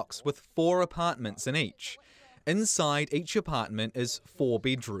 6 blocks with 4 apartments in each. Inside each apartment is 4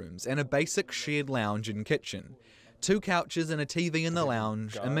 bedrooms and a basic shared lounge and kitchen. 2 couches and a TV in the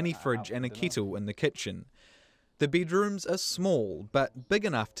lounge, a mini fridge and a kettle in the kitchen. The bedrooms are small, but big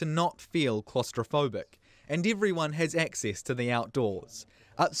enough to not feel claustrophobic, and everyone has access to the outdoors.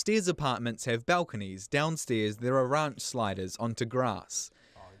 Upstairs apartments have balconies, downstairs there are ranch sliders onto grass.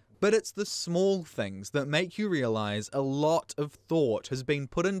 But it's the small things that make you realise a lot of thought has been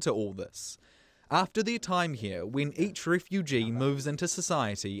put into all this. After their time here, when each refugee moves into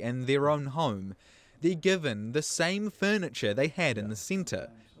society and their own home, they're given the same furniture they had in the centre,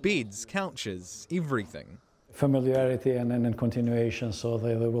 beds, couches, everything. Familiarity and then in continuation, so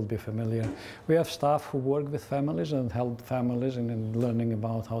they will be familiar. We have staff who work with families and help families in learning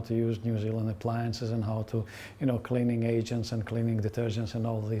about how to use New Zealand appliances and how to, cleaning agents and cleaning detergents and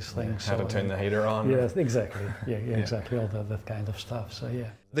all these things. How to turn the heater on. Yes, exactly. Yeah, exactly, all that kind of stuff, so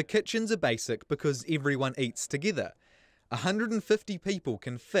yeah. The kitchens are basic because everyone eats together. 150 people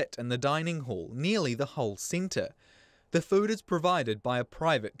can fit in the dining hall, nearly the whole centre. The food is provided by a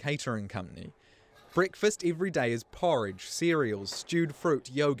private catering company. Breakfast every day is porridge, cereals, stewed fruit,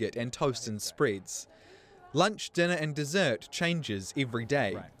 yoghurt and toast and spreads. Lunch, dinner and dessert changes every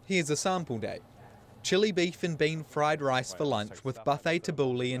day. Here's a sample day. Chili beef and bean fried rice for lunch with buffet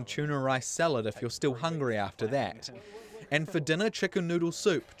tabbouleh and tuna rice salad if you're still hungry after that. And for dinner, chicken noodle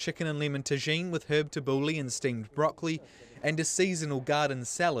soup, chicken and lemon tagine with herb tabbouleh and steamed broccoli, and a seasonal garden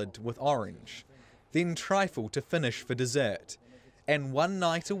salad with orange. Then trifle to finish for dessert. And one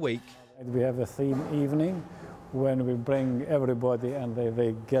night a week, we have a theme evening when we bring everybody and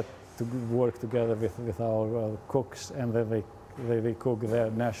they get to work together with our cooks and they cook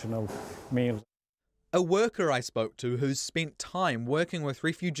their national meals. A worker I spoke to who's spent time working with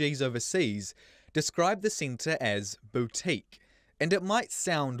refugees overseas described the centre as boutique. And it might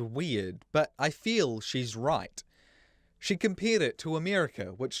sound weird, but I feel she's right. She compared it to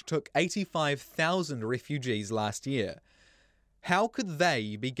America, which took 85,000 refugees last year. How could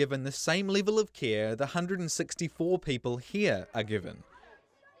they be given the same level of care the 164 people here are given?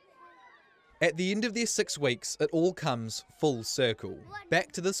 At the end of their 6 weeks, it all comes full circle,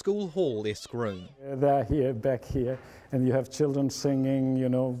 back to the school hall-esque room. They're here, back here, and you have children singing,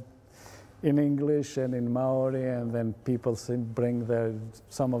 in English and in Maori, and then people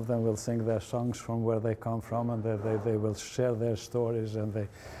some of them will sing their songs from where they come from, and they will share their stories, and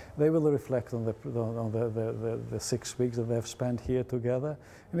they will reflect on the 6 weeks that they've spent here together,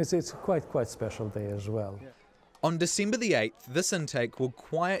 and it's quite special day as well. On December the 8th, this intake will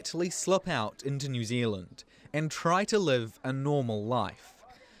quietly slip out into New Zealand and try to live a normal life.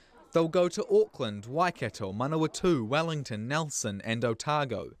 They'll go to Auckland, Waikato, Manawatu, Wellington, Nelson and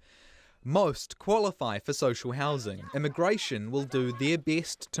Otago. Most qualify for social housing. Immigration will do their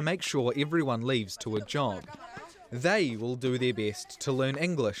best to make sure everyone leaves to a job. They will do their best to learn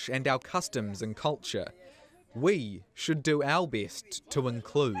English and our customs and culture. We should do our best to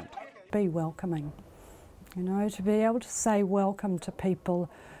include. Be welcoming, to be able to say welcome to people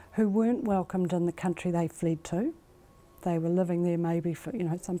who weren't welcomed in the country they fled to. They were living there maybe for,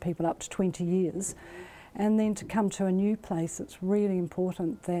 some people up to 20 years. And then to come to a new place, it's really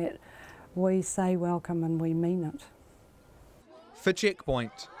important that we say welcome and we mean it. For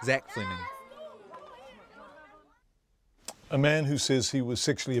Checkpoint, Zach Fleming. A man who says he was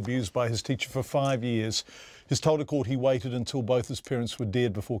sexually abused by his teacher for 5 years has told a court he waited until both his parents were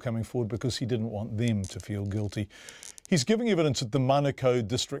dead before coming forward because he didn't want them to feel guilty. He's giving evidence at the Manukau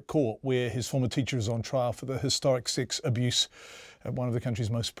District Court, where his former teacher is on trial for the historic sex abuse at one of the country's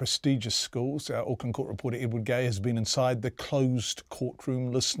most prestigious schools. Our Auckland Court reporter Edward Gay has been inside the closed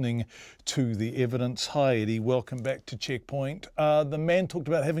courtroom listening to the evidence. Hi Eddie, welcome back to Checkpoint. The man talked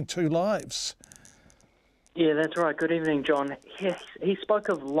about having 2 lives. Yeah, that's right. Good evening, John. He spoke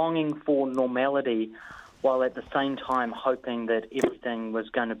of longing for normality while at the same time hoping that everything was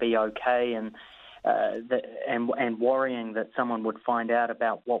going to be okay and worrying that someone would find out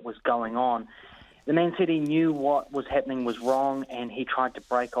about what was going on. The man said he knew what was happening was wrong and he tried to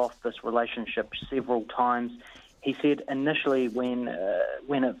break off this relationship several times. He said initially when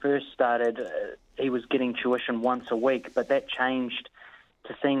it first started, he was getting tuition once a week, but that changed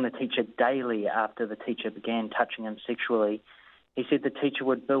to seeing the teacher daily after the teacher began touching him sexually. He said the teacher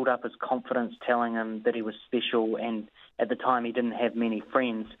would build up his confidence, telling him that he was special, and at the time he didn't have many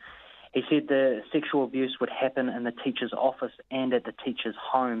friends. He said the sexual abuse would happen in the teacher's office and at the teacher's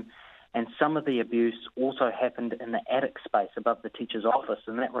home, and some of the abuse also happened in the attic space above the teacher's office,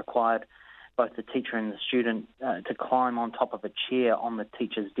 and that required both the teacher and the student to climb on top of a chair on the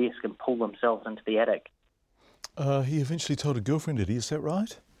teacher's desk and pull themselves into the attic. He eventually told a girlfriend, did he? Is that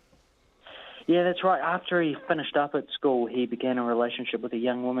right? Yeah, that's right. After he finished up at school, he began a relationship with a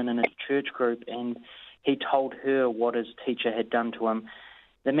young woman in his church group, and he told her what his teacher had done to him.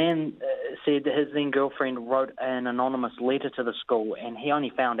 The man said that his then-girlfriend wrote an anonymous letter to the school, and he only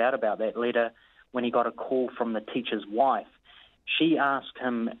found out about that letter when he got a call from the teacher's wife. She asked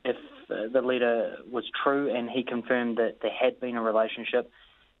him if the letter was true, and he confirmed that there had been a relationship.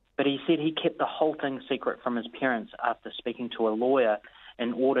 But he said he kept the whole thing secret from his parents after speaking to a lawyer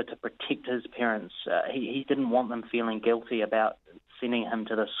in order to protect his parents. He didn't want them feeling guilty about sending him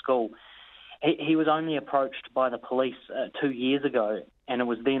to the school. He was only approached by the police 2 years ago, and it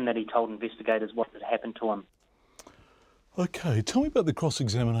was then that he told investigators what had happened to him. Okay, tell me about the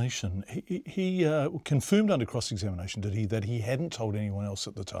cross-examination. He confirmed under cross-examination, did he, that he hadn't told anyone else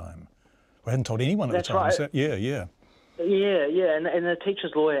at the time? Or hadn't told anyone at That's the time? Right. Is that, yeah. Yeah, and the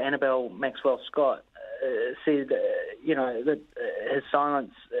teacher's lawyer, Annabelle Maxwell-Scott, said, that his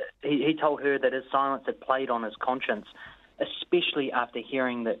silence, he told her that his silence had played on his conscience, especially after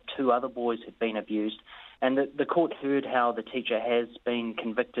hearing that 2 other boys had been abused. And the court heard how the teacher has been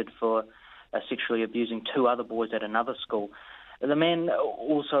convicted for sexually abusing 2 other boys at another school. The man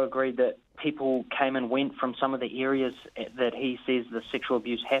also agreed that people came and went from some of the areas that he says the sexual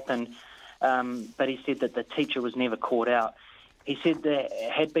abuse happened, but he said that the teacher was never caught out. He said there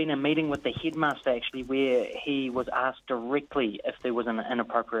had been a meeting with the headmaster, actually, where he was asked directly if there was an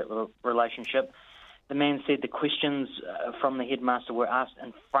inappropriate relationship. The man said the questions from the headmaster were asked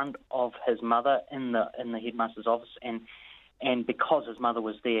in front of his mother in the headmaster's office, and because his mother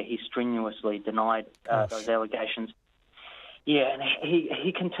was there, he strenuously denied those allegations. Yeah, and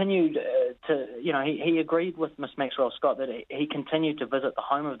he continued he agreed with Miss Maxwell-Scott that he continued to visit the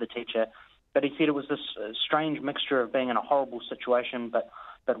home of the teacher, but he said it was this strange mixture of being in a horrible situation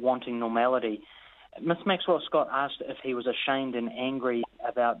but wanting normality. Miss Maxwell-Scott asked if he was ashamed and angry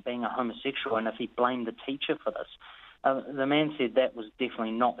about being a homosexual and if he blamed the teacher for this. The man said that was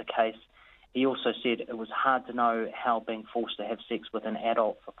definitely not the case. He also said it was hard to know how being forced to have sex with an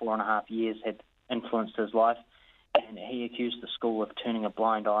adult for 4.5 years had influenced his life, and he accused the school of turning a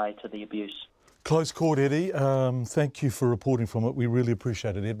blind eye to the abuse. Close court, Eddie. Thank you for reporting from it. We really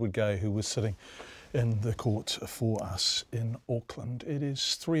appreciate it. Edward Gay, who was sitting in the court for us in Auckland. It is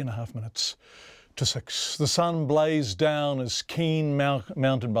 3.5 minutes to 6. The sun blazed down as keen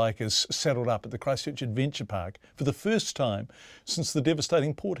mountain bikers saddled up at the Christchurch Adventure Park for the first time since the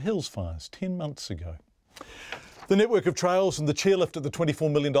devastating Port Hills fires 10 months ago. The network of trails and the chairlift at the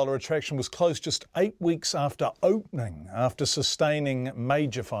 $24 million attraction was closed just 8 weeks after opening, after sustaining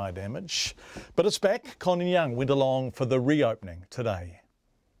major fire damage. But it's back. Colin Young went along for the reopening today.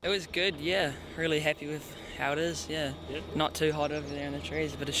 It was good, yeah. Really happy with how it is, yeah. Not too hot over there in the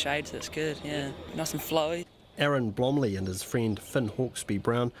trees, a bit of shade, so it's good, yeah. Nice and flowy. Aaron Blomley and his friend Finn Hawkesby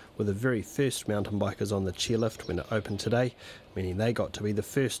Brown were the very first mountain bikers on the chairlift when it opened today, meaning they got to be the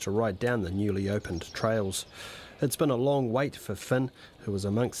first to ride down the newly opened trails. It's been a long wait for Finn, who was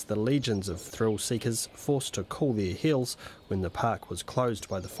amongst the legions of thrill seekers forced to cool their heels when the park was closed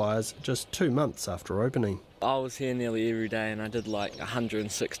by the fires just 2 months after opening. I was here nearly every day and I did like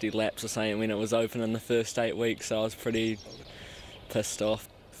 160 laps or something when it was open in the first 8 weeks, so I was pretty pissed off.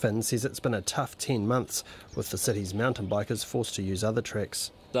 Finn says it's been a tough 10 months, with the city's mountain bikers forced to use other tracks.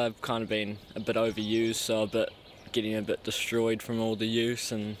 They've kind of been a bit overused, so getting a bit destroyed from all the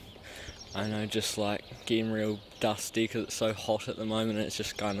use, and I don't know, just like getting real dusty because it's so hot at the moment and it's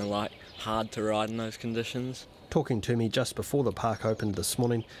just kind of like hard to ride in those conditions. Talking to me just before the park opened this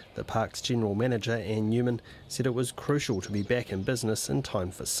morning, the park's general manager, Anne Newman, said it was crucial to be back in business in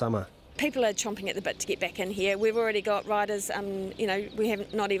time for summer. People are chomping at the bit to get back in here. We've already got riders, we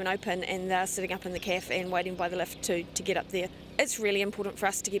haven't not even open, and they're sitting up in the cafe and waiting by the lift to get up there. It's really important for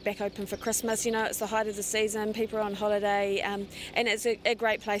us to get back open for Christmas. It's the height of the season, people are on holiday, and it's a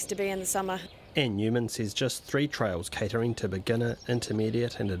great place to be in the summer. Anne Newman says just 3 trails catering to beginner,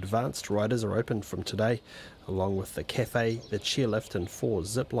 intermediate and advanced riders are open from today, along with the cafe, the chairlift and 4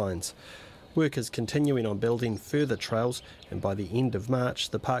 zip lines. Work is continuing on building further trails, and by the end of March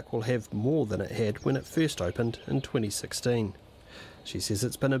the park will have more than it had when it first opened in 2016. She says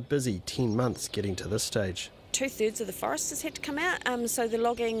it's been a busy 10 months getting to this stage. 2/3 of the forest has had to come out, so the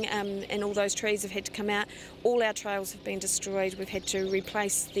logging and all those trees have had to come out. All our trails have been destroyed. We've had to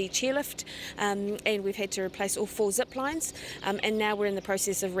replace the chairlift and we've had to replace all 4 zip lines, and now we're in the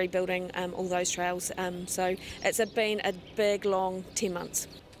process of rebuilding all those trails. So it's been a big, long 10 months.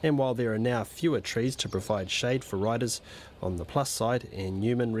 And while there are now fewer trees to provide shade for riders, on the plus side, Anne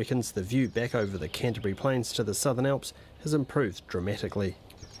Newman reckons the view back over the Canterbury Plains to the Southern Alps has improved dramatically.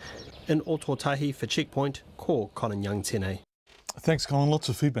 In Ototahi for Checkpoint, ko Colin Young Tene. Thanks, Colin. Lots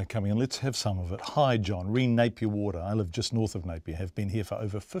of feedback coming in. Let's have some of it. Hi, John. Re Napier Water. I live just north of Napier, have been here for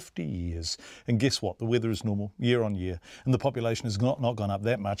over 50 years. And guess what? The weather is normal year on year, and the population has not gone up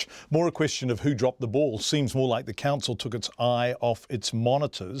that much. More a question of who dropped the ball. Seems more like the council took its eye off its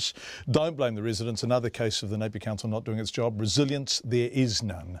monitors. Don't blame the residents. Another case of the Napier Council not doing its job. Resilience, there is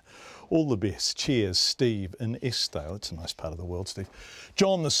none. All the best. Cheers, Steve in Estale. It's a nice part of the world, Steve.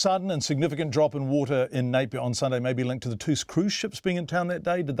 John, the sudden and significant drop in water in Napier on Sunday may be linked to the 2 cruise ships being in town that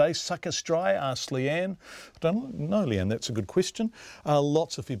day. Did they suck us dry? Asked Leanne. I don't know, Leanne, that's a good question.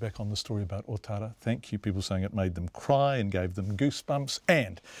 Lots of feedback on the story about Otara. Thank you. People saying it made them cry and gave them goosebumps.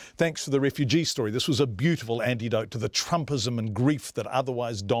 And thanks for the refugee story. This was a beautiful antidote to the Trumpism and grief that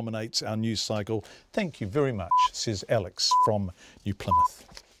otherwise dominates our news cycle. Thank you very much, says Alex from New Plymouth.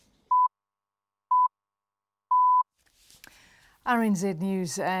 RNZ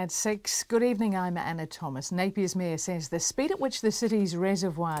News at 6. Good evening, I'm Anna Thomas. Napier's Mayor says the speed at which the city's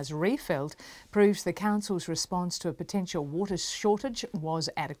reservoirs refilled proves the council's response to a potential water shortage was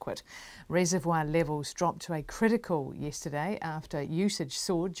adequate. Reservoir levels dropped to a critical yesterday after usage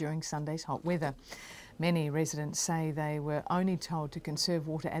soared during Sunday's hot weather. Many residents say they were only told to conserve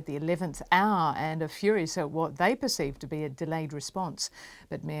water at the 11th hour and are furious at what they perceive to be a delayed response.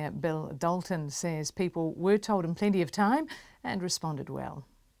 But Mayor Bill Dalton says people were told in plenty of time and responded well.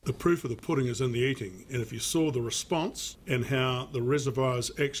 The proof of the pudding is in the eating, and if you saw the response and how the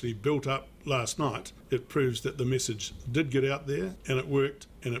reservoirs actually built up last night, it proves that the message did get out there and it worked,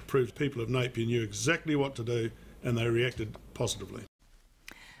 and it proves people of Napier knew exactly what to do and they reacted positively.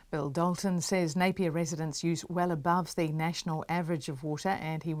 Bill Dalton says Napier residents use well above the national average of water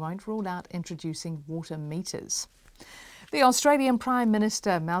and he won't rule out introducing water meters. The Australian Prime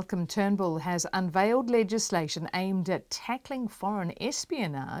Minister Malcolm Turnbull has unveiled legislation aimed at tackling foreign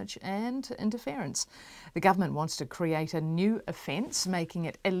espionage and interference. The government wants to create a new offence, making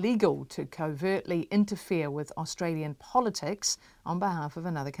it illegal to covertly interfere with Australian politics on behalf of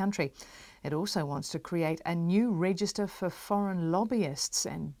another country. It also wants to create a new register for foreign lobbyists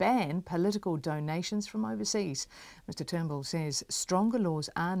and ban political donations from overseas. Mr Turnbull says stronger laws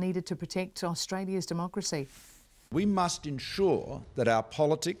are needed to protect Australia's democracy. We must ensure that our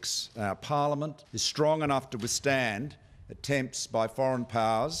politics, our parliament, is strong enough to withstand attempts by foreign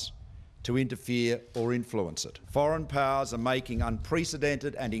powers to interfere or influence it. Foreign powers are making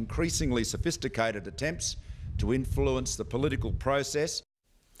unprecedented and increasingly sophisticated attempts to influence the political process.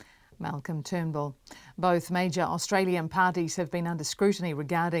 Malcolm Turnbull. Both major Australian parties have been under scrutiny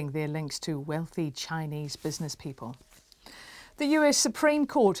regarding their links to wealthy Chinese business people. The US Supreme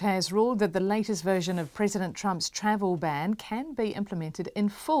Court has ruled that the latest version of President Trump's travel ban can be implemented in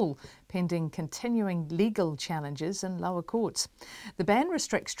full, pending continuing legal challenges in lower courts. The ban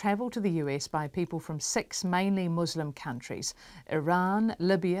restricts travel to the US by people from 6 mainly Muslim countries: Iran,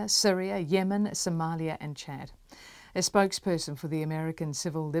 Libya, Syria, Yemen, Somalia and Chad. A spokesperson for the American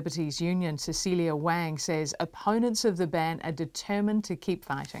Civil Liberties Union, Cecilia Wang, says opponents of the ban are determined to keep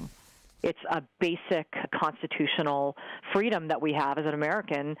fighting. It's a basic constitutional freedom that we have as an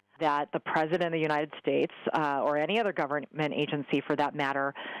American, that the President of the United States, or any other government agency for that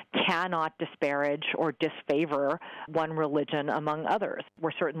matter, cannot disparage or disfavor one religion among others. We're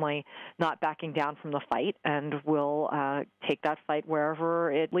certainly not backing down from the fight, and we'll take that fight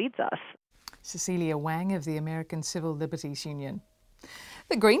wherever it leads us. Cecilia Wang of the American Civil Liberties Union.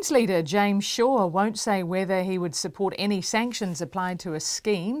 The Greens leader, James Shaw, won't say whether he would support any sanctions applied to a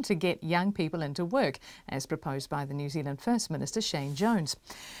scheme to get young people into work, as proposed by the New Zealand First Minister, Shane Jones.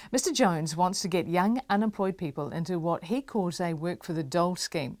 Mr Jones wants to get young unemployed people into what he calls a work for the dole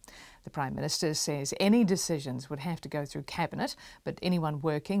scheme. The Prime Minister says any decisions would have to go through Cabinet, but anyone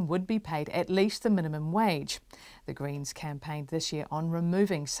working would be paid at least the minimum wage. The Greens campaigned this year on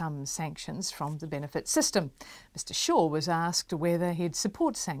removing some sanctions from the benefit system. Mr Shaw was asked whether he'd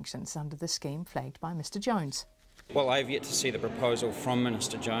support sanctions under the scheme flagged by Mr Jones. Well, I've yet to see the proposal from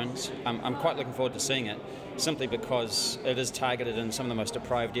Minister Jones. I'm quite looking forward to seeing it, simply because it is targeted in some of the most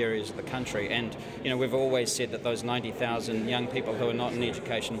deprived areas of the country. And, we've always said that those 90,000 young people who are not in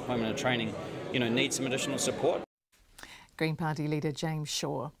education, employment and training, need some additional support. Green Party leader James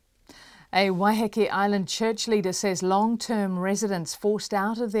Shaw. A Waiheke Island church leader says long-term residents forced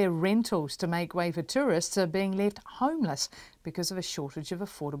out of their rentals to make way for tourists are being left homeless because of a shortage of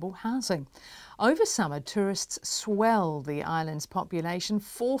affordable housing. Over summer, tourists swell the island's population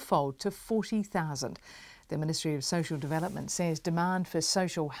fourfold to 40,000. The Ministry of Social Development says demand for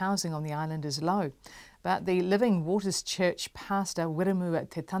social housing on the island is low. But the Living Waters Church pastor Wiremu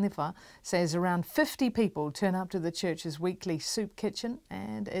Te Taniwha says around 50 people turn up to the church's weekly soup kitchen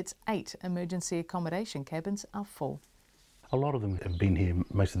and its 8 emergency accommodation cabins are full. A lot of them have been here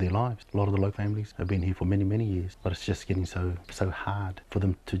most of their lives. A lot of the local families have been here for many, many years. But it's just getting so hard for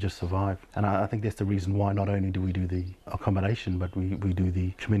them to just survive. And I think that's the reason why not only do we do the accommodation, but we do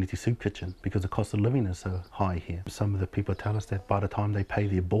the community soup kitchen, because the cost of living is so high here. Some of the people tell us that by the time they pay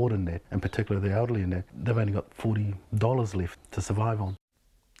their board in that, and particularly the elderly in that, they've only got $40 left to survive on.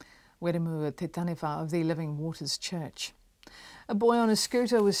 Wiremu Te Taniwha of the Living Waters Church. A boy on a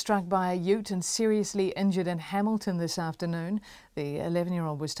scooter was struck by a ute and seriously injured in Hamilton this afternoon. The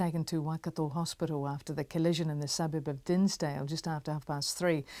 11-year-old was taken to Waikato Hospital after the collision in the suburb of Dinsdale just after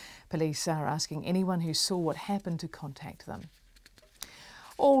 3:30. Police are asking anyone who saw what happened to contact them.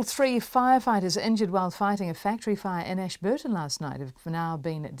 All 3 firefighters injured while fighting a factory fire in Ashburton last night have now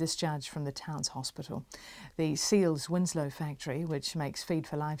been discharged from the town's hospital. The Seals Winslow factory, which makes feed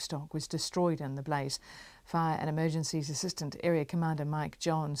for livestock, was destroyed in the blaze. Fire and Emergencies Assistant Area Commander Mike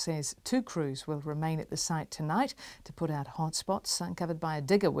John says 2 crews will remain at the site tonight to put out hotspots uncovered by a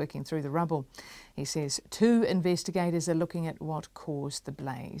digger working through the rubble. He says 2 investigators are looking at what caused the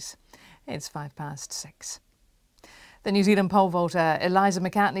blaze. It's 6:05. The New Zealand pole vaulter Eliza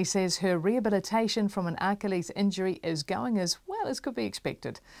McCartney says her rehabilitation from an Achilles injury is going as well as could be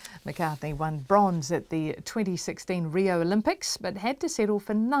expected. McCartney won bronze at the 2016 Rio Olympics but had to settle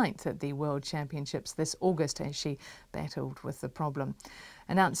for 9th at the World Championships this August as she battled with the problem.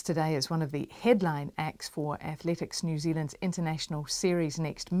 Announced today as one of the headline acts for Athletics New Zealand's International Series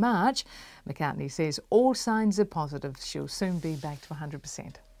next March, McCartney says all signs are positive she'll soon be back to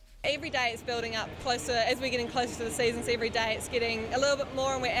 100%. Every day it's building up closer, as we're getting closer to the seasons, every day it's getting a little bit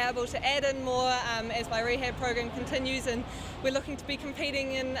more and we're able to add in more as my rehab program continues, and we're looking to be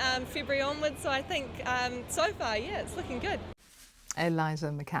competing in February onwards, so I think so far, yeah, it's looking good. Eliza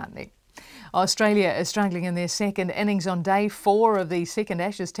McCartney. Australia is struggling in their second innings on day 4 of the second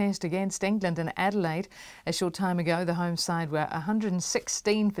Ashes Test against England in Adelaide. A short time ago, the home side were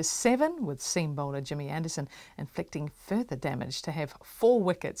 116 for 7, with seam bowler Jimmy Anderson inflicting further damage to have 4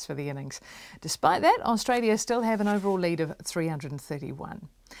 wickets for the innings. Despite that, Australia still have an overall lead of 331.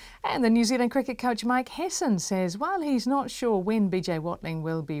 And the New Zealand cricket coach Mike Hesson says while he's not sure when BJ Watling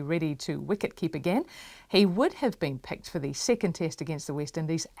will be ready to wicket-keep again, he would have been picked for the second test against the West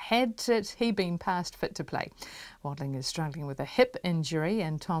Indies had he been passed fit to play. Watling is struggling with a hip injury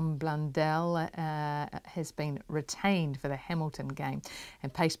and Tom Blundell has been retained for the Hamilton game.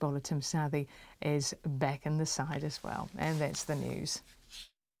 And pace bowler Tim Southey is back in the side as well. And that's the news.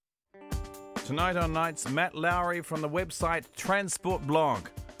 Tonight on Nights, Matt Lowry from the website Transport Blog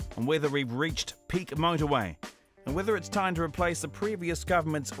on whether we've reached peak motorway and whether it's time to replace the previous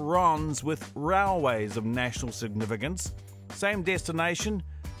government's RONs with railways of national significance. Same destination,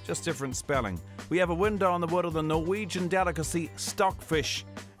 just different spelling. We have a window on the world of the Norwegian delicacy stockfish,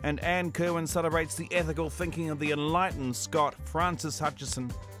 and Anne Kerwin celebrates the ethical thinking of the enlightened Scot Francis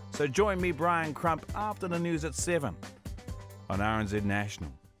Hutchison. So join me, Brian Crump, after the news at 7 on RNZ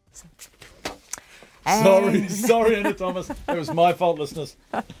National. Sorry, Anna Thomas. It was my fault, listeners.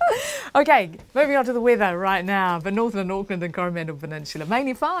 Okay, moving on to the weather right now. For northern Auckland and Coromandel Peninsula,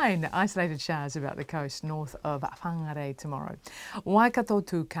 mainly fine. Isolated showers about the coast north of Whangarei tomorrow. Waikato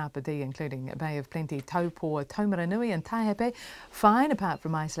to Kapiti, including Bay of Plenty, Taupo, Taumaranui and Taihape. Fine apart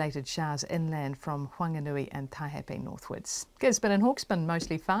from isolated showers inland from Whanganui and Taihape northwards. Gisborne and Hawke's Bay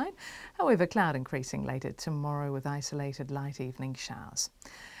mostly fine. However, cloud increasing later tomorrow with isolated light evening showers.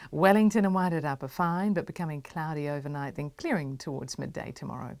 Wellington and Wairarapa fine, but becoming cloudy overnight, then clearing towards midday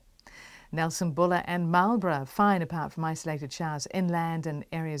tomorrow. Nelson Buller and Marlborough fine apart from isolated showers inland and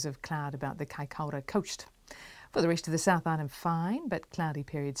areas of cloud about the Kaikoura coast. For the rest of the South Island fine, but cloudy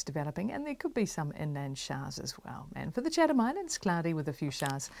periods developing, and there could be some inland showers as well. And for the Chatham Islands, cloudy with a few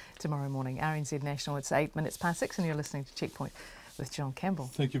showers tomorrow morning. RNZ National, it's 6:08 and you're listening to Checkpoint with John Campbell.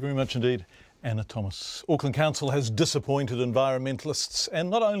 Thank you very much indeed, Anna Thomas. Auckland Council has disappointed environmentalists, and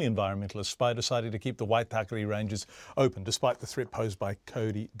not only environmentalists, by deciding to keep the Waitakere ranges open despite the threat posed by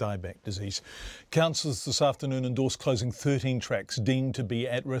Cody dieback disease. Councillors this afternoon endorsed closing 13 tracks deemed to be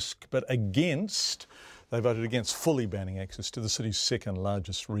at risk, but they voted against fully banning access to the city's second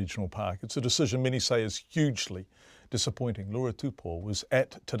largest regional park. It's a decision many say is hugely disappointing. Laura Tupor was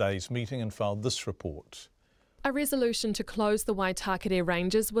at today's meeting and filed this report. A resolution to close the Waitakere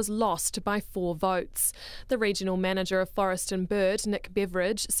Ranges was lost by 4 votes. The Regional Manager of Forest and Bird, Nick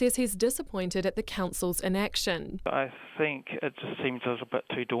Beveridge, says he's disappointed at the Council's inaction. I think it just seems a little bit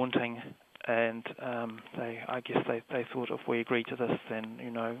too daunting and I guess they thought if we agree to this, then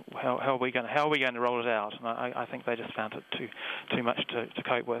how are we going to roll it out? And I think they just found it too much to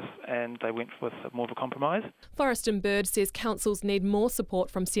cope with, and they went with more of a compromise. Forest and Bird says councils need more support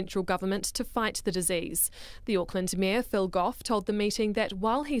from central government to fight the disease. The Auckland Mayor Phil Goff told the meeting that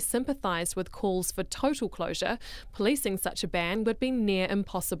while he sympathised with calls for total closure, policing such a ban would be near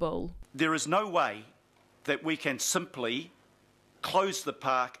impossible. There is no way that we can simply close the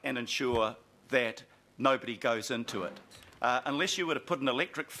park and ensure that nobody goes into it. Unless you were to put an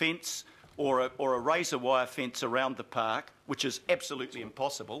electric fence or a razor wire fence around the park, which is absolutely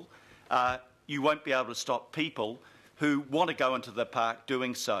impossible, you won't be able to stop people who want to go into the park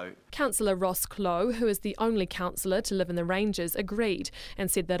doing so. Councillor Ross Clow, who is the only councillor to live in the Ranges, agreed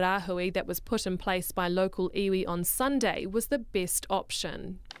and said the rahui that was put in place by local iwi on Sunday was the best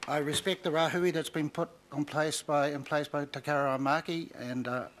option. I respect the rahui that's been put in place by Te Karaimaki, and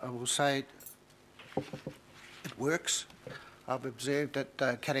I will say it works. I've observed that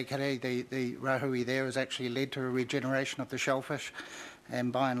Karekare, the rahui there, has actually led to a regeneration of the shellfish,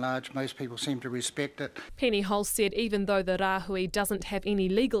 and by and large most people seem to respect it. Penny Hulse said even though the rahui doesn't have any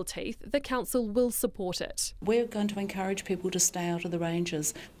legal teeth, the council will support it. We're going to encourage people to stay out of the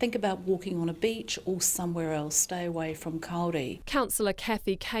ranges. Think about walking on a beach or somewhere else. Stay away from kauri. Councillor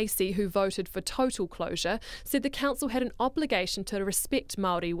Kathy Casey, who voted for total closure, said the council had an obligation to respect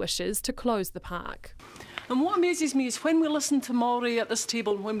Māori wishes to close the park. And what amazes me is when we listen to Māori at this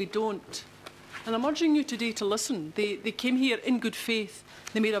table and when we don't. And I'm urging you today to listen. They came here in good faith.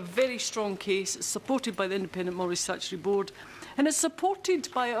 They made a very strong case. It's supported by the Independent Māori Statutory Board. And it's supported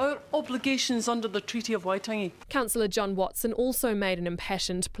by our obligations under the Treaty of Waitangi. Councillor John Watson also made an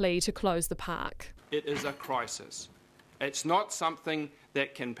impassioned plea to close the park. It is a crisis. It's not something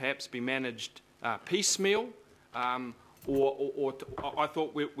that can perhaps be managed piecemeal. Or I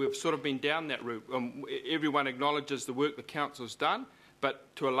thought we've sort of been down that route. Everyone acknowledges the work the council's done.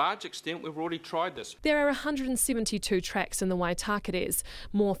 But to a large extent, we've already tried this. There are 172 tracks in the Waitakares.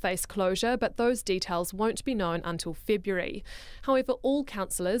 More face closure, but those details won't be known until February. However, all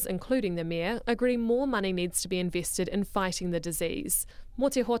councillors, including the Mayor, agree more money needs to be invested in fighting the disease. Mo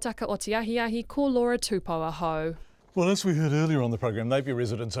te hōtaka o te ahiahi, ko Laura Tūpaua hou. Well, as we heard earlier on the program, Napier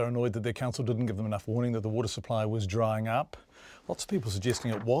residents are annoyed that their council didn't give them enough warning that the water supply was drying up. Lots of people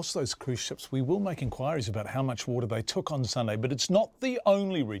suggesting it was those cruise ships. We will make inquiries about how much water they took on Sunday, but it's not the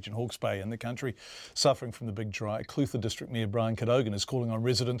only region, Hawke's Bay, in the country suffering from the big dry. Clutha District Mayor Brian Cadogan is calling on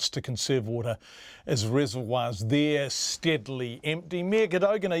residents to conserve water as reservoirs there steadily empty. Mayor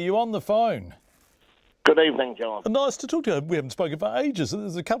Cadogan, are you on the phone? Good evening, John. Nice to talk to you. We haven't spoken for ages.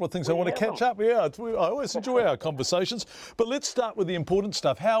 There's a couple of things I want to catch up. Yeah, I always enjoy our conversations. But let's start with the important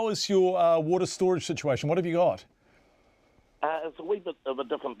stuff. How is your water storage situation? What have you got? It's a wee bit of a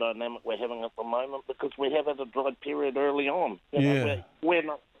different dynamic we're having at the moment because we have had a dry period early on.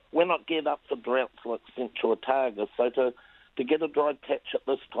 We're not geared up for droughts like Central Otago, so to get a dry patch at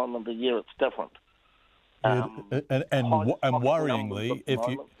this time of the year, it's different. And worryingly,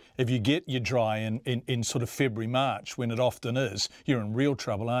 if you get your dry in sort of February, March, when it often is, you're in real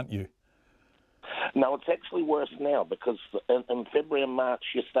trouble, aren't you? No, it's actually worse now because in February and March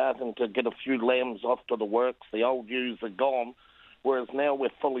you're starting to get a few lambs off to the works. The old ewes are gone, whereas now we're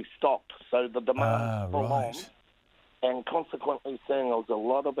fully stocked. So the demand's full on. And consequently, seeing as a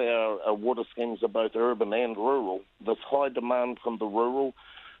lot of our water schemes are both urban and rural, there's high demand from the rural.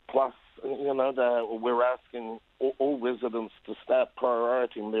 Plus, we're asking all residents to start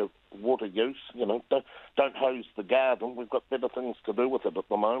prioritising their water use. Don't hose the garden. We've got better things to do with it at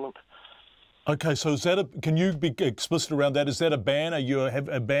the moment. Okay, so is that can you be explicit around that? Is that a ban? Are you have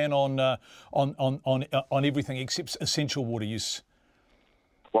a ban on everything except essential water use?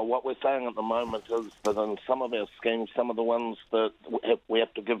 Well, what we're saying at the moment is that in some of our schemes, some of the ones that we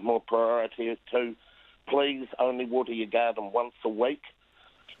have to give more priority to, please only water your garden once a week.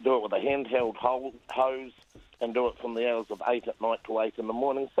 Do it with a handheld hose and do it from the hours of 8 at night to 8 in the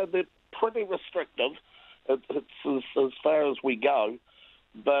morning. So they're pretty restrictive. It's as far as we go.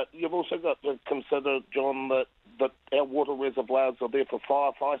 But you've also got to consider, John, that our water reservoirs are there for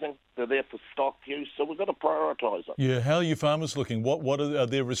firefighting. They're there for stock use, so we've got to prioritise it. Yeah, how are your farmers looking? What are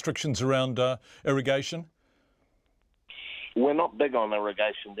there restrictions around irrigation? We're not big on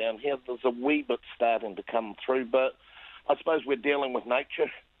irrigation down here. There's a wee bit starting to come through, but I suppose we're dealing with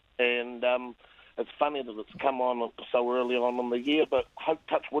nature, and it's funny that it's come on so early on in the year, but hope,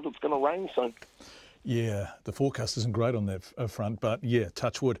 touch wood, it's going to rain soon. Yeah, the forecast isn't great on that front, but yeah,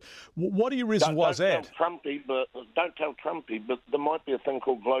 touch wood. What are your reservoirs at? Don't tell Trumpy, but there might be a thing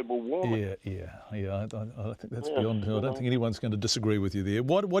called global warming. Yeah. I think that's beyond. I don't think anyone's going to disagree with you there.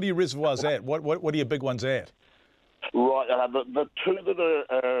 What are your reservoirs at? What are your big ones at? Right, the two that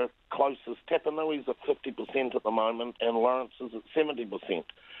are closest, Tapanui's at 50% at the moment, and Lawrence is at 70%.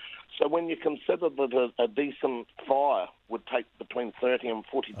 So when you consider that a decent fire would take between 30 and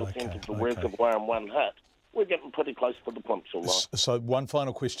 40% of the reservoir in one hit, we're getting pretty close to the pumps, all right. So one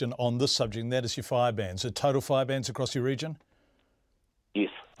final question on this subject, and that is your fire bans. Are total fire bans across your region? Yes.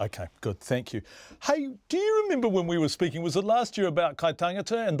 Okay, good, thank you. Hey, do you remember when we were speaking, was it last year about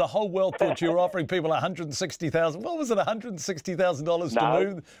Kaitangata, and the whole world thought you were offering people $160,000, what was it, $160,000 to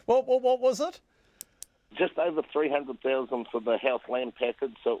move? What was it? Just over $300,000 for the house land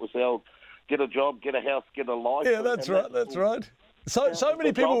package, so it was the old get a job, get a house, get a life. Yeah, that's right. So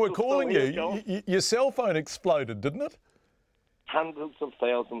many people were calling you. Your cell phone exploded, didn't it? Hundreds of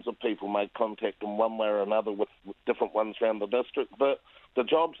thousands of people made contact in one way or another with different ones around the district, but the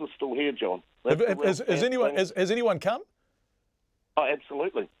jobs are still here, John. Has anyone come? Oh,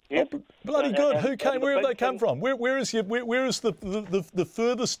 absolutely. Yes. Oh, bloody good. Who came? Where have they come from? Where is the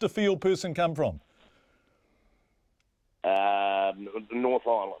furthest afield person come from? North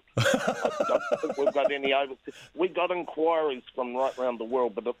Island. I don't think we've got any overseas. We got inquiries from right around the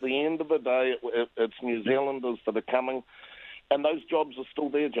world, but at the end of the day, it's New Zealanders that are coming, and those jobs are still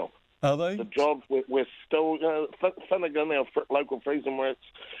there, John. Are they? The jobs, we're still, Finnegan, our local freezing works,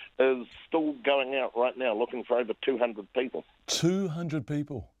 is still going out right now looking for over 200 people. 200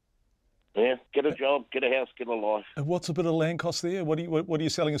 people? Yeah, get a job, get a house, get a life. And what's a bit of land cost there? What are you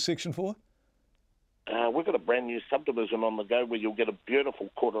selling a section for? We've got a brand new subdivision on the go where you'll get a beautiful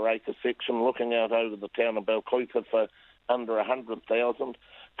quarter-acre section looking out over the town of Balclutha for under 100,000.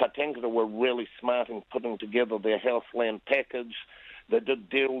 Kaitangata were really smart in putting together their house land package. They did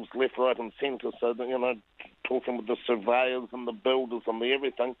deals left, right and centre, so that, talking with the surveyors and the builders and the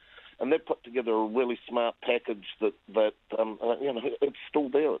everything, and they put together a really smart package that it's still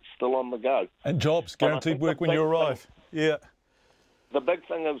there, it's still on the go. And jobs, guaranteed work when you arrive. Yeah. The big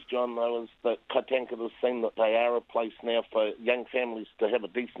thing is, John, though, is that Kaitangata has seen that they are a place now for young families to have a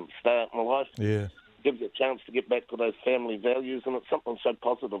decent start in life. Yeah. Gives you a chance to get back to those family values, and it's something so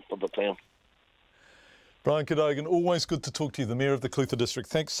positive for the town. Brian Cadogan, always good to talk to you, the Mayor of the Clutha District.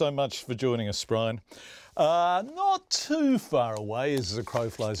 Thanks so much for joining us, Brian. Not too far away, as the crow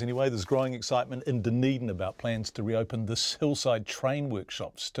flies anyway, there's growing excitement in Dunedin about plans to reopen this hillside train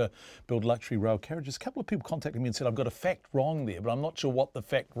workshops to build luxury rail carriages. A couple of people contacted me and said, I've got a fact wrong there, but I'm not sure what the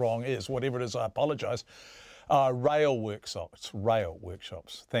fact wrong is. Whatever it is, I apologise. Rail workshops.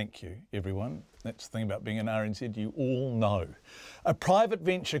 Thank you, everyone. That's the thing about being an RNZ, you all know. A private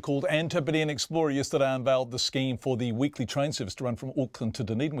venture called Antipodean Explorer yesterday unveiled the scheme for the weekly train service to run from Auckland to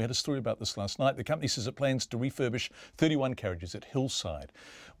Dunedin. We had a story about this last night. The company says it plans to refurbish 31 carriages at Hillside,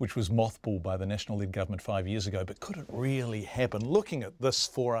 which was mothballed by the National-led government 5 years ago. But could it really happen? Looking at this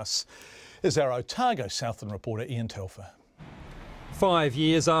for us is our Otago Southland reporter, Ian Telfer. 5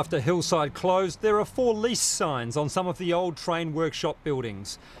 years after Hillside closed, there are 4 lease signs on some of the old train workshop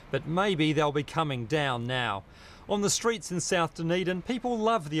buildings. But maybe they'll be coming down now. On the streets in South Dunedin, people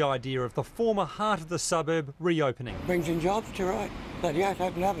love the idea of the former heart of the suburb reopening. Brings in jobs, too, right? But yeah, it's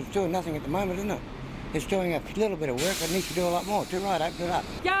opened up. It's doing nothing at the moment, isn't it? It's doing a little bit of work. It needs to do a lot more, too, right? Open it up.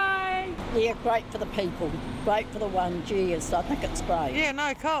 Yay! Yeah, great for the people. Great for the 1Gs. I think it's great. Yeah,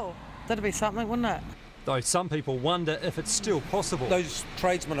 no, cool. That'd be something, wouldn't it? Though some people wonder if it's still possible. Those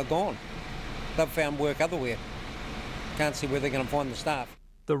tradesmen are gone. They've found work otherwhere. Can't see where they're going to find the staff.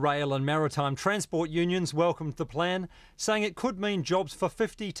 The rail and maritime transport unions welcomed the plan, saying it could mean jobs for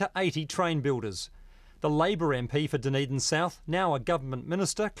 50 to 80 train builders. The Labour MP for Dunedin South, now a government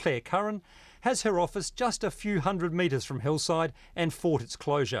minister, Claire Curran, has her office just a few hundred metres from Hillside and fought its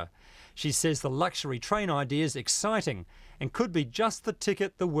closure. She says the luxury train idea is exciting and could be just the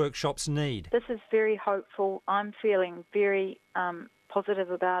ticket the workshops need. This is very hopeful. I'm feeling very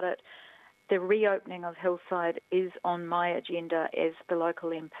positive about it. The reopening of Hillside is on my agenda as the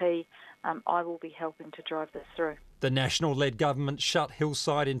local MP. I will be helping to drive this through. The National-led government shut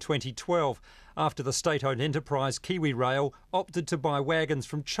Hillside in 2012 after the state-owned enterprise Kiwi Rail opted to buy wagons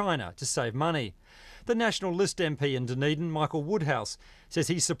from China to save money. The National List MP in Dunedin, Michael Woodhouse, says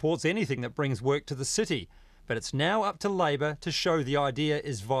he supports anything that brings work to the city, but it's now up to Labour to show the idea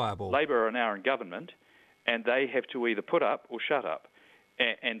is viable. Labor are now in government and they have to either put up or shut up.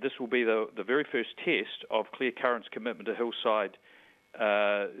 And this will be the very first test of Claire Curran's commitment to Hillside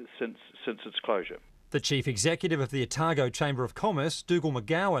since its closure. The chief executive of the Otago Chamber of Commerce, Dougal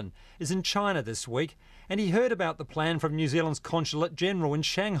McGowan, is in China this week, and he heard about the plan from New Zealand's Consulate General in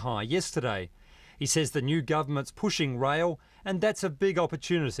Shanghai yesterday. He says the new government's pushing rail, and that's a big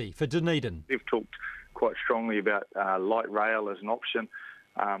opportunity for Dunedin. They've talked quite strongly about light rail as an option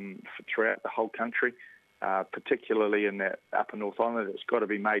throughout the whole country, particularly in that upper North Island. It's got to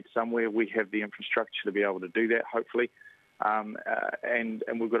be made somewhere. We have the infrastructure to be able to do that, hopefully. And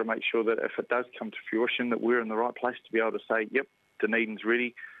we've got to make sure that if it does come to fruition, that we're in the right place to be able to say, yep, Dunedin's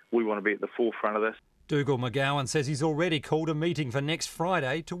ready. We want to be at the forefront of this. Dougal McGowan says he's already called a meeting for next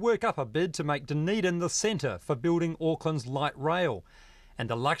Friday to work up a bid to make Dunedin the centre for building Auckland's light rail. And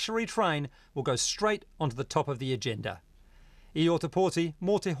the luxury train will go straight onto the top of the agenda. I o te pōti,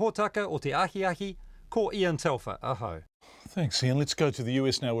 mō te hōtaka o te ahiahi, ko Ian Telfer, aho. Thanks, Ian. Let's go to the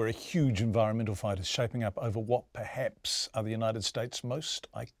US now, where a huge environmental fight is shaping up over what perhaps are the United States' most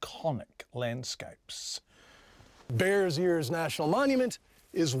iconic landscapes. Bears Ears National Monument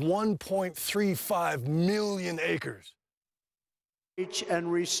is 1.35 million acres. And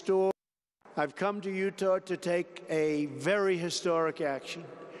restore. I've come to Utah to take a very historic action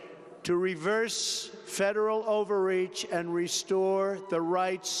to reverse federal overreach and restore the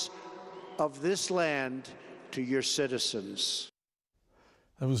rights of this land to your citizens.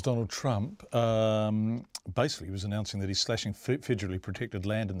 That was Donald Trump. Basically, he was announcing that he's slashing federally protected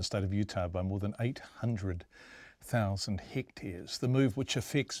land in the state of Utah by more than 800,000 hectares. The move, which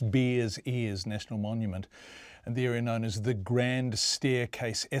affects Bears Ears National Monument and the area known as the Grand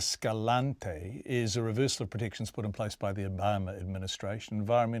Staircase Escalante, is a reversal of protections put in place by the Obama administration.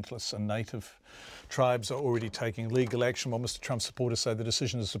 Environmentalists and native tribes are already taking legal action, while Mr. Trump's supporters say the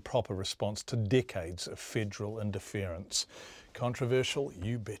decision is a proper response to decades of federal interference. Controversial?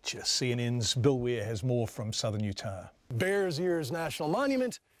 You betcha. CNN's Bill Weir has more from southern Utah. Bears Ears National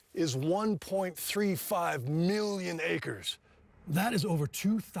Monument is 1.35 million acres. That is over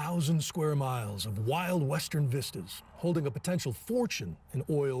 2,000 square miles of wild western vistas, holding a potential fortune in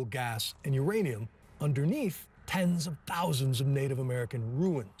oil, gas, and uranium underneath tens of thousands of Native American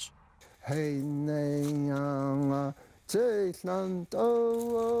ruins. To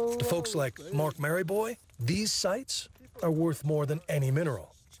folks like Mark Maryboy, these sites are worth more than any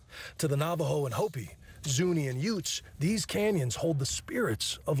mineral. To the Navajo and Hopi, Zuni and Utes, these canyons hold the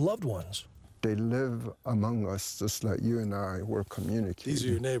spirits of loved ones. They live among us just like you and I were communicating. These are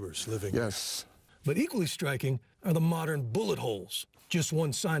your neighbors living here. Yes. But equally striking are the modern bullet holes, just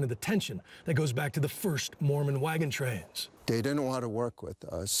one sign of the tension that goes back to the first Mormon wagon trains. They didn't want to work with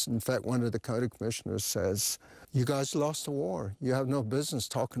us. In fact, one of the county commissioners says, you guys lost the war. You have no business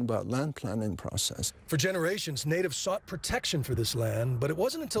talking about land planning process. For generations, natives sought protection for this land, but it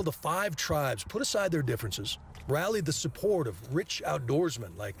wasn't until the 5 tribes put aside their differences, rallied the support of rich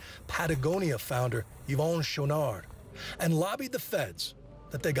outdoorsmen like Patagonia founder Yvon Chouinard, and lobbied the feds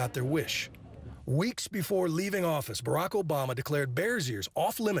that they got their wish. Weeks before leaving office, Barack Obama declared Bears Ears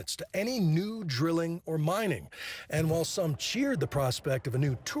off limits to any new drilling or mining. And while some cheered the prospect of a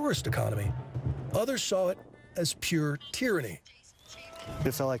new tourist economy, others saw it as pure tyranny.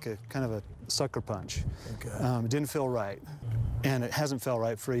 It felt like a kind of a sucker punch. It didn't feel right, and it hasn't felt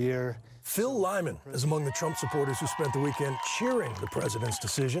right for a year. Phil Lyman is among the Trump supporters who spent the weekend cheering the president's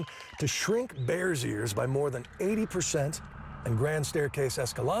decision to shrink Bears Ears by more than 80% and Grand Staircase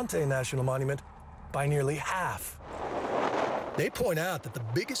Escalante National Monument by nearly half. They point out that the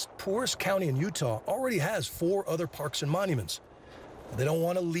biggest, poorest county in Utah already has 4 other parks and monuments. They don't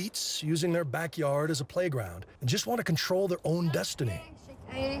want elites using their backyard as a playground and just want to control their own destiny.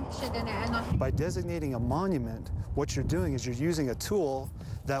 By designating a monument, what you're doing is you're using a tool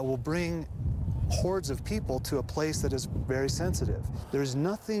that will bring hordes of people to a place that is very sensitive. There's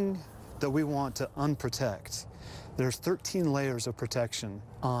nothing that we want to unprotect. There's 13 layers of protection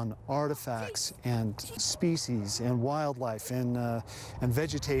on artifacts and species and wildlife and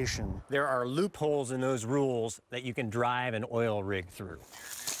vegetation. There are loopholes in those rules that you can drive an oil rig through.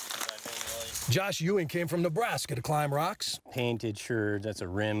 Josh Ewing came from Nebraska to climb rocks. Painted shirt, that's a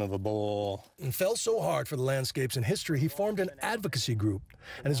rim of a bowl. And fell so hard for the landscapes and history, he formed an advocacy group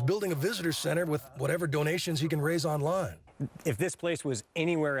and is building a visitor center with whatever donations he can raise online. If this place was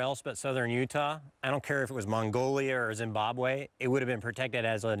anywhere else but southern Utah, I don't care if it was Mongolia or Zimbabwe, it would have been protected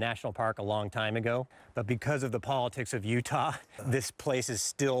as a national park a long time ago. But because of the politics of Utah, this place is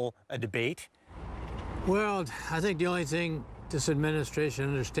still a debate. Well, I think the only thing this administration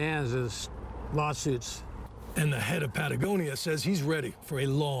understands is lawsuits. And the head of Patagonia says he's ready for a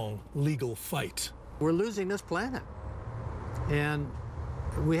long legal fight. We're losing this planet. And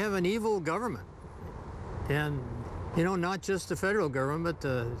we have an evil government. And You know, not just the federal government, but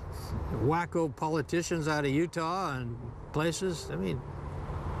the wacko politicians out of Utah and places. I mean,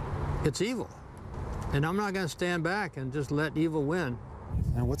 it's evil. And I'm not going to stand back and just let evil win.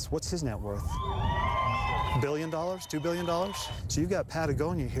 And what's his net worth? $1 billion, $2 billion? So you've got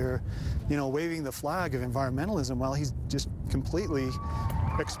Patagonia here, you know, waving the flag of environmentalism while he's just completely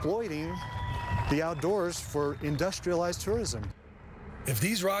exploiting the outdoors for industrialized tourism. If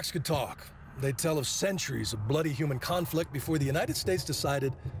these rocks could talk, they'd tell of centuries of bloody human conflict before the United States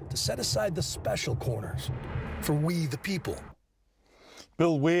decided to set aside the special corners for we the people.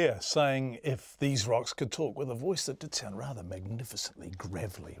 Bill Weir saying if these rocks could talk, with a voice that did sound rather magnificently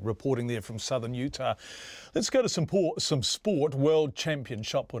gravelly, reporting there from southern Utah. Let's go to some sport. World champion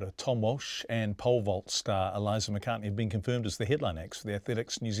shot putter Tom Walsh and pole vault star Eliza McCartney have been confirmed as the headline acts for the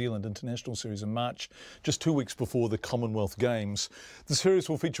Athletics New Zealand International Series in March, just 2 weeks before the Commonwealth Games. The series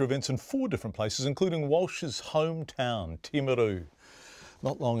will feature events in 4 different places, including Walsh's hometown, Timaru.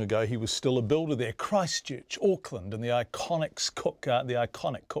 Not long ago, he was still a builder there. Christchurch, Auckland, and the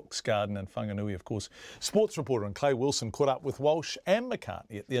iconic Cook's Garden in Whanganui, of course. Sports reporter and Clay Wilson caught up with Walsh and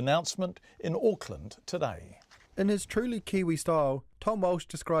McCartney at the announcement in Auckland today. In his truly Kiwi style, Tom Walsh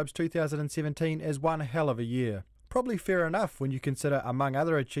describes 2017 as one hell of a year. Probably fair enough when you consider, among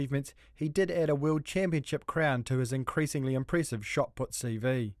other achievements, he did add a World Championship crown to his increasingly impressive shot put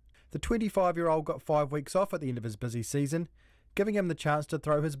CV. The 25-year-old got 5 weeks off at the end of his busy season, giving him the chance to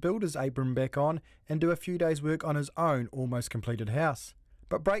throw his builder's apron back on and do a few days' work on his own almost completed house.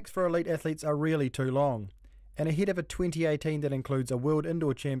 But breaks for elite athletes are really too long, and ahead of a 2018 that includes a World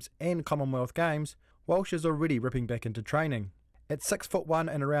Indoor Champs and Commonwealth Games, Walsh is already ripping back into training. At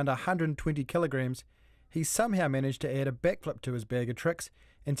 6'1" and around 120 kilograms, he's somehow managed to add a backflip to his bag of tricks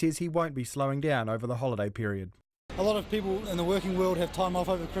and says he won't be slowing down over the holiday period. A lot of people in the working world have time off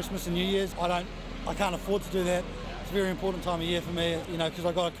over Christmas and New Year's. I can't afford to do that. It's a very important time of year for me, you know, because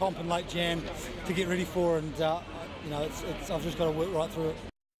I've got a comp in late Jan to get ready for, and you know, I've just got to work right through it.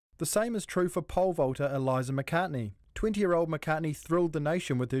 The same is true for pole vaulter Eliza McCartney. 20-year-old McCartney thrilled the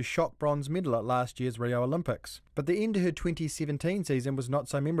nation with her shock bronze medal at last year's Rio Olympics. But the end of her 2017 season was not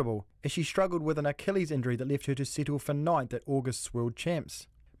so memorable, as she struggled with an Achilles injury that left her to settle for 9th at August's World Champs.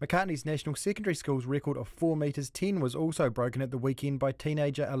 McCartney's National Secondary School's record of 4 metres 10 was also broken at the weekend by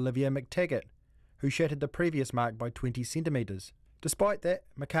teenager Olivia McTaggart, who shattered the previous mark by 20 centimetres. Despite that,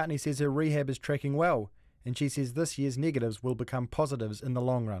 McCartney says her rehab is tracking well, and she says this year's negatives will become positives in the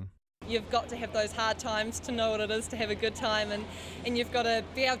long run. You've got to have those hard times to know what it is to have a good time, and you've got to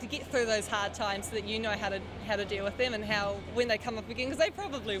be able to get through those hard times so that you know how to deal with them and how when they come up again, because they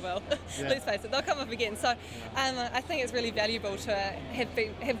probably will. Yeah. Let's face it, they'll come up again. So I think it's really valuable to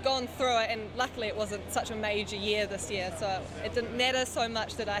have gone through it, and luckily it wasn't such a major year this year, so it didn't matter so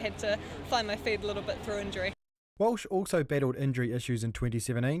much that I had to find my feet a little bit through injury. Walsh also battled injury issues in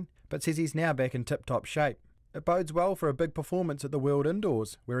 2017, but says he's now back in tip-top shape. It bodes well for a big performance at the World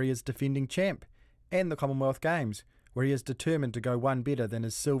Indoors, where he is defending champ, and the Commonwealth Games, where he is determined to go one better than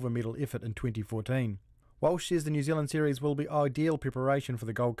his silver medal effort in 2014. Walsh says the New Zealand Series will be ideal preparation for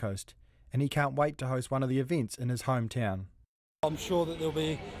the Gold Coast, and he can't wait to host one of the events in his hometown. I'm sure that there'll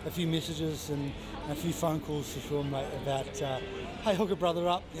be a few messages and a few phone calls for sure, mate, about hey, hook a brother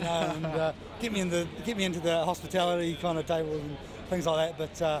up, you know, and get me into the hospitality kind of tables and things like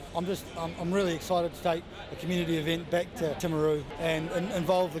that. But I'm really excited to take a community event back to Timaru and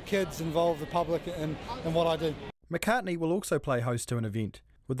involve the kids, involve the public in what I do. McCartney will also play host to an event,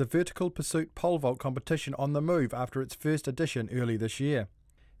 with the Vertical Pursuit pole vault competition on the move after its first edition early this year.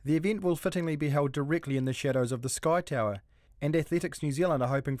 The event will fittingly be held directly in the shadows of the Sky Tower, and Athletics New Zealand are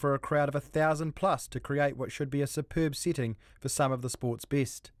hoping for a crowd of 1,000 plus to create what should be a superb setting for some of the sport's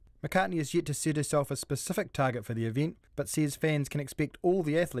best. McCartney has yet to set herself a specific target for the event, but says fans can expect all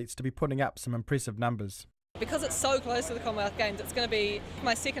the athletes to be putting up some impressive numbers. Because it's so close to the Commonwealth Games, it's going to be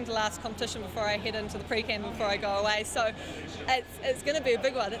my second to last competition before I head into the pre-camp before I go away. So it's going to be a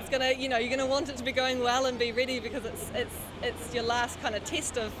big one. It's going to, you know, you're going to want it to be going well and be ready, because it's your last kind of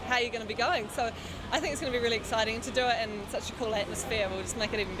test of how you're going to be going. So I think it's going to be really exciting, and to do it in such a cool atmosphere will just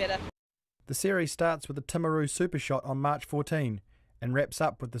make it even better. The series starts with the Timaru Super Shot on March 14 and wraps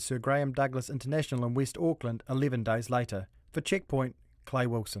up with the Sir Graham Douglas International in West Auckland 11 days later. For Checkpoint, Clay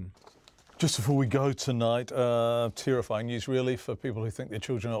Wilson. Just before we go tonight, terrifying news really for people who think their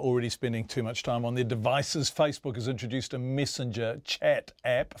children are already spending too much time on their devices. Facebook has introduced a messenger chat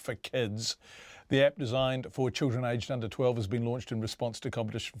app for kids. The app, designed for children aged under 12, has been launched in response to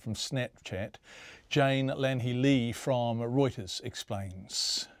competition from Snapchat. Jane Lanhey-Lee from Reuters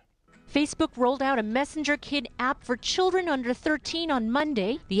explains. Facebook rolled out a Messenger Kid app for children under 13 on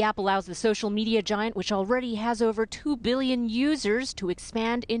Monday. The app allows the social media giant, which already has over 2 billion users, to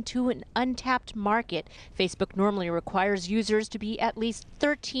expand into an untapped market. Facebook normally requires users to be at least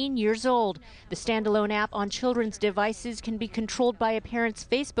 13 years old. The standalone app on children's devices can be controlled by a parent's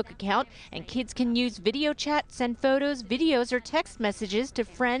Facebook account, and kids can use video chat, send photos, videos, or text messages to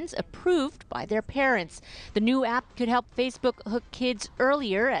friends approved by their parents. The new app could help Facebook hook kids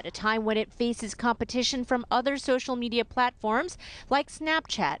earlier at a time when it faces competition from other social media platforms like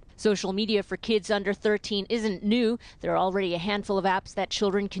Snapchat. Social media for kids under 13 isn't new. There are already a handful of apps that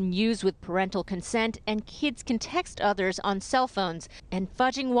children can use with parental consent, and kids can text others on cell phones. And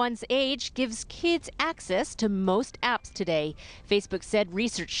fudging one's age gives kids access to most apps today. Facebook said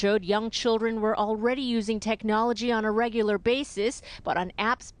research showed young children were already using technology on a regular basis, but on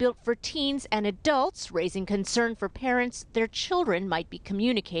apps built for teens and adults, raising concern for parents their children might be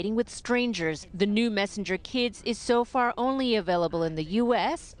communicating with strangers. The new Messenger Kids is so far only available in the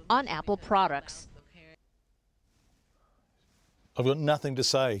U.S. on Apple products. I've got nothing to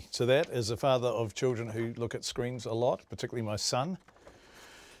say to that as a father of children who look at screens a lot, particularly my son.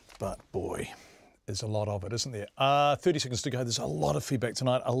 But boy, there's a lot of it, isn't there? 30 seconds to go. There's a lot of feedback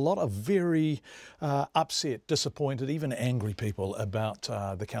tonight. A lot of very upset, disappointed, even angry people about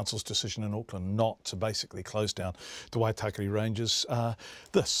the council's decision in Auckland not to basically close down the Waitakere Ranges.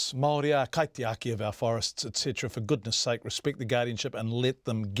 This, Māori a kaitiaki of our forests, etc. For goodness sake, respect the guardianship and let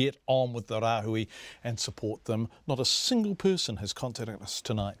them get on with the rāhui and support them. Not a single person has contacted us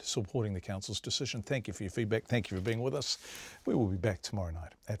tonight supporting the council's decision. Thank you for your feedback. Thank you for being with us. We will be back tomorrow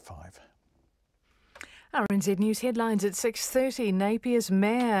night at 5. RNZ News headlines at 6:30. Napier's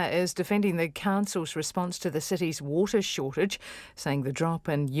mayor is defending the council's response to the city's water shortage, saying the drop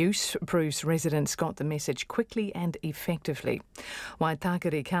in use proves residents got the message quickly and effectively.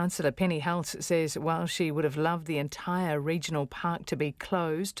 Waitakere councillor Penny Halse says while she would have loved the entire regional park to be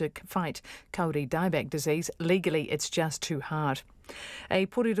closed to fight kauri dieback disease, legally it's just too hard. A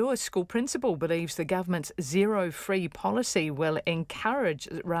Porirua school principal believes the government's zero-fee policy will encourage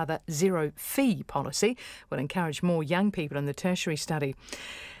more young people in the tertiary study.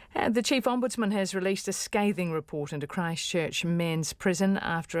 The Chief Ombudsman has released a scathing report into Christchurch men's prison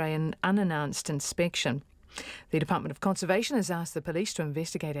after an unannounced inspection. The Department of Conservation has asked the police to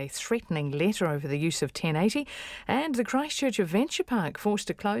investigate a threatening letter over the use of 1080, and the Christchurch Adventure Park, forced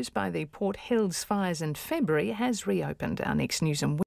to close by the Port Hills fires in February, has reopened. Our next news and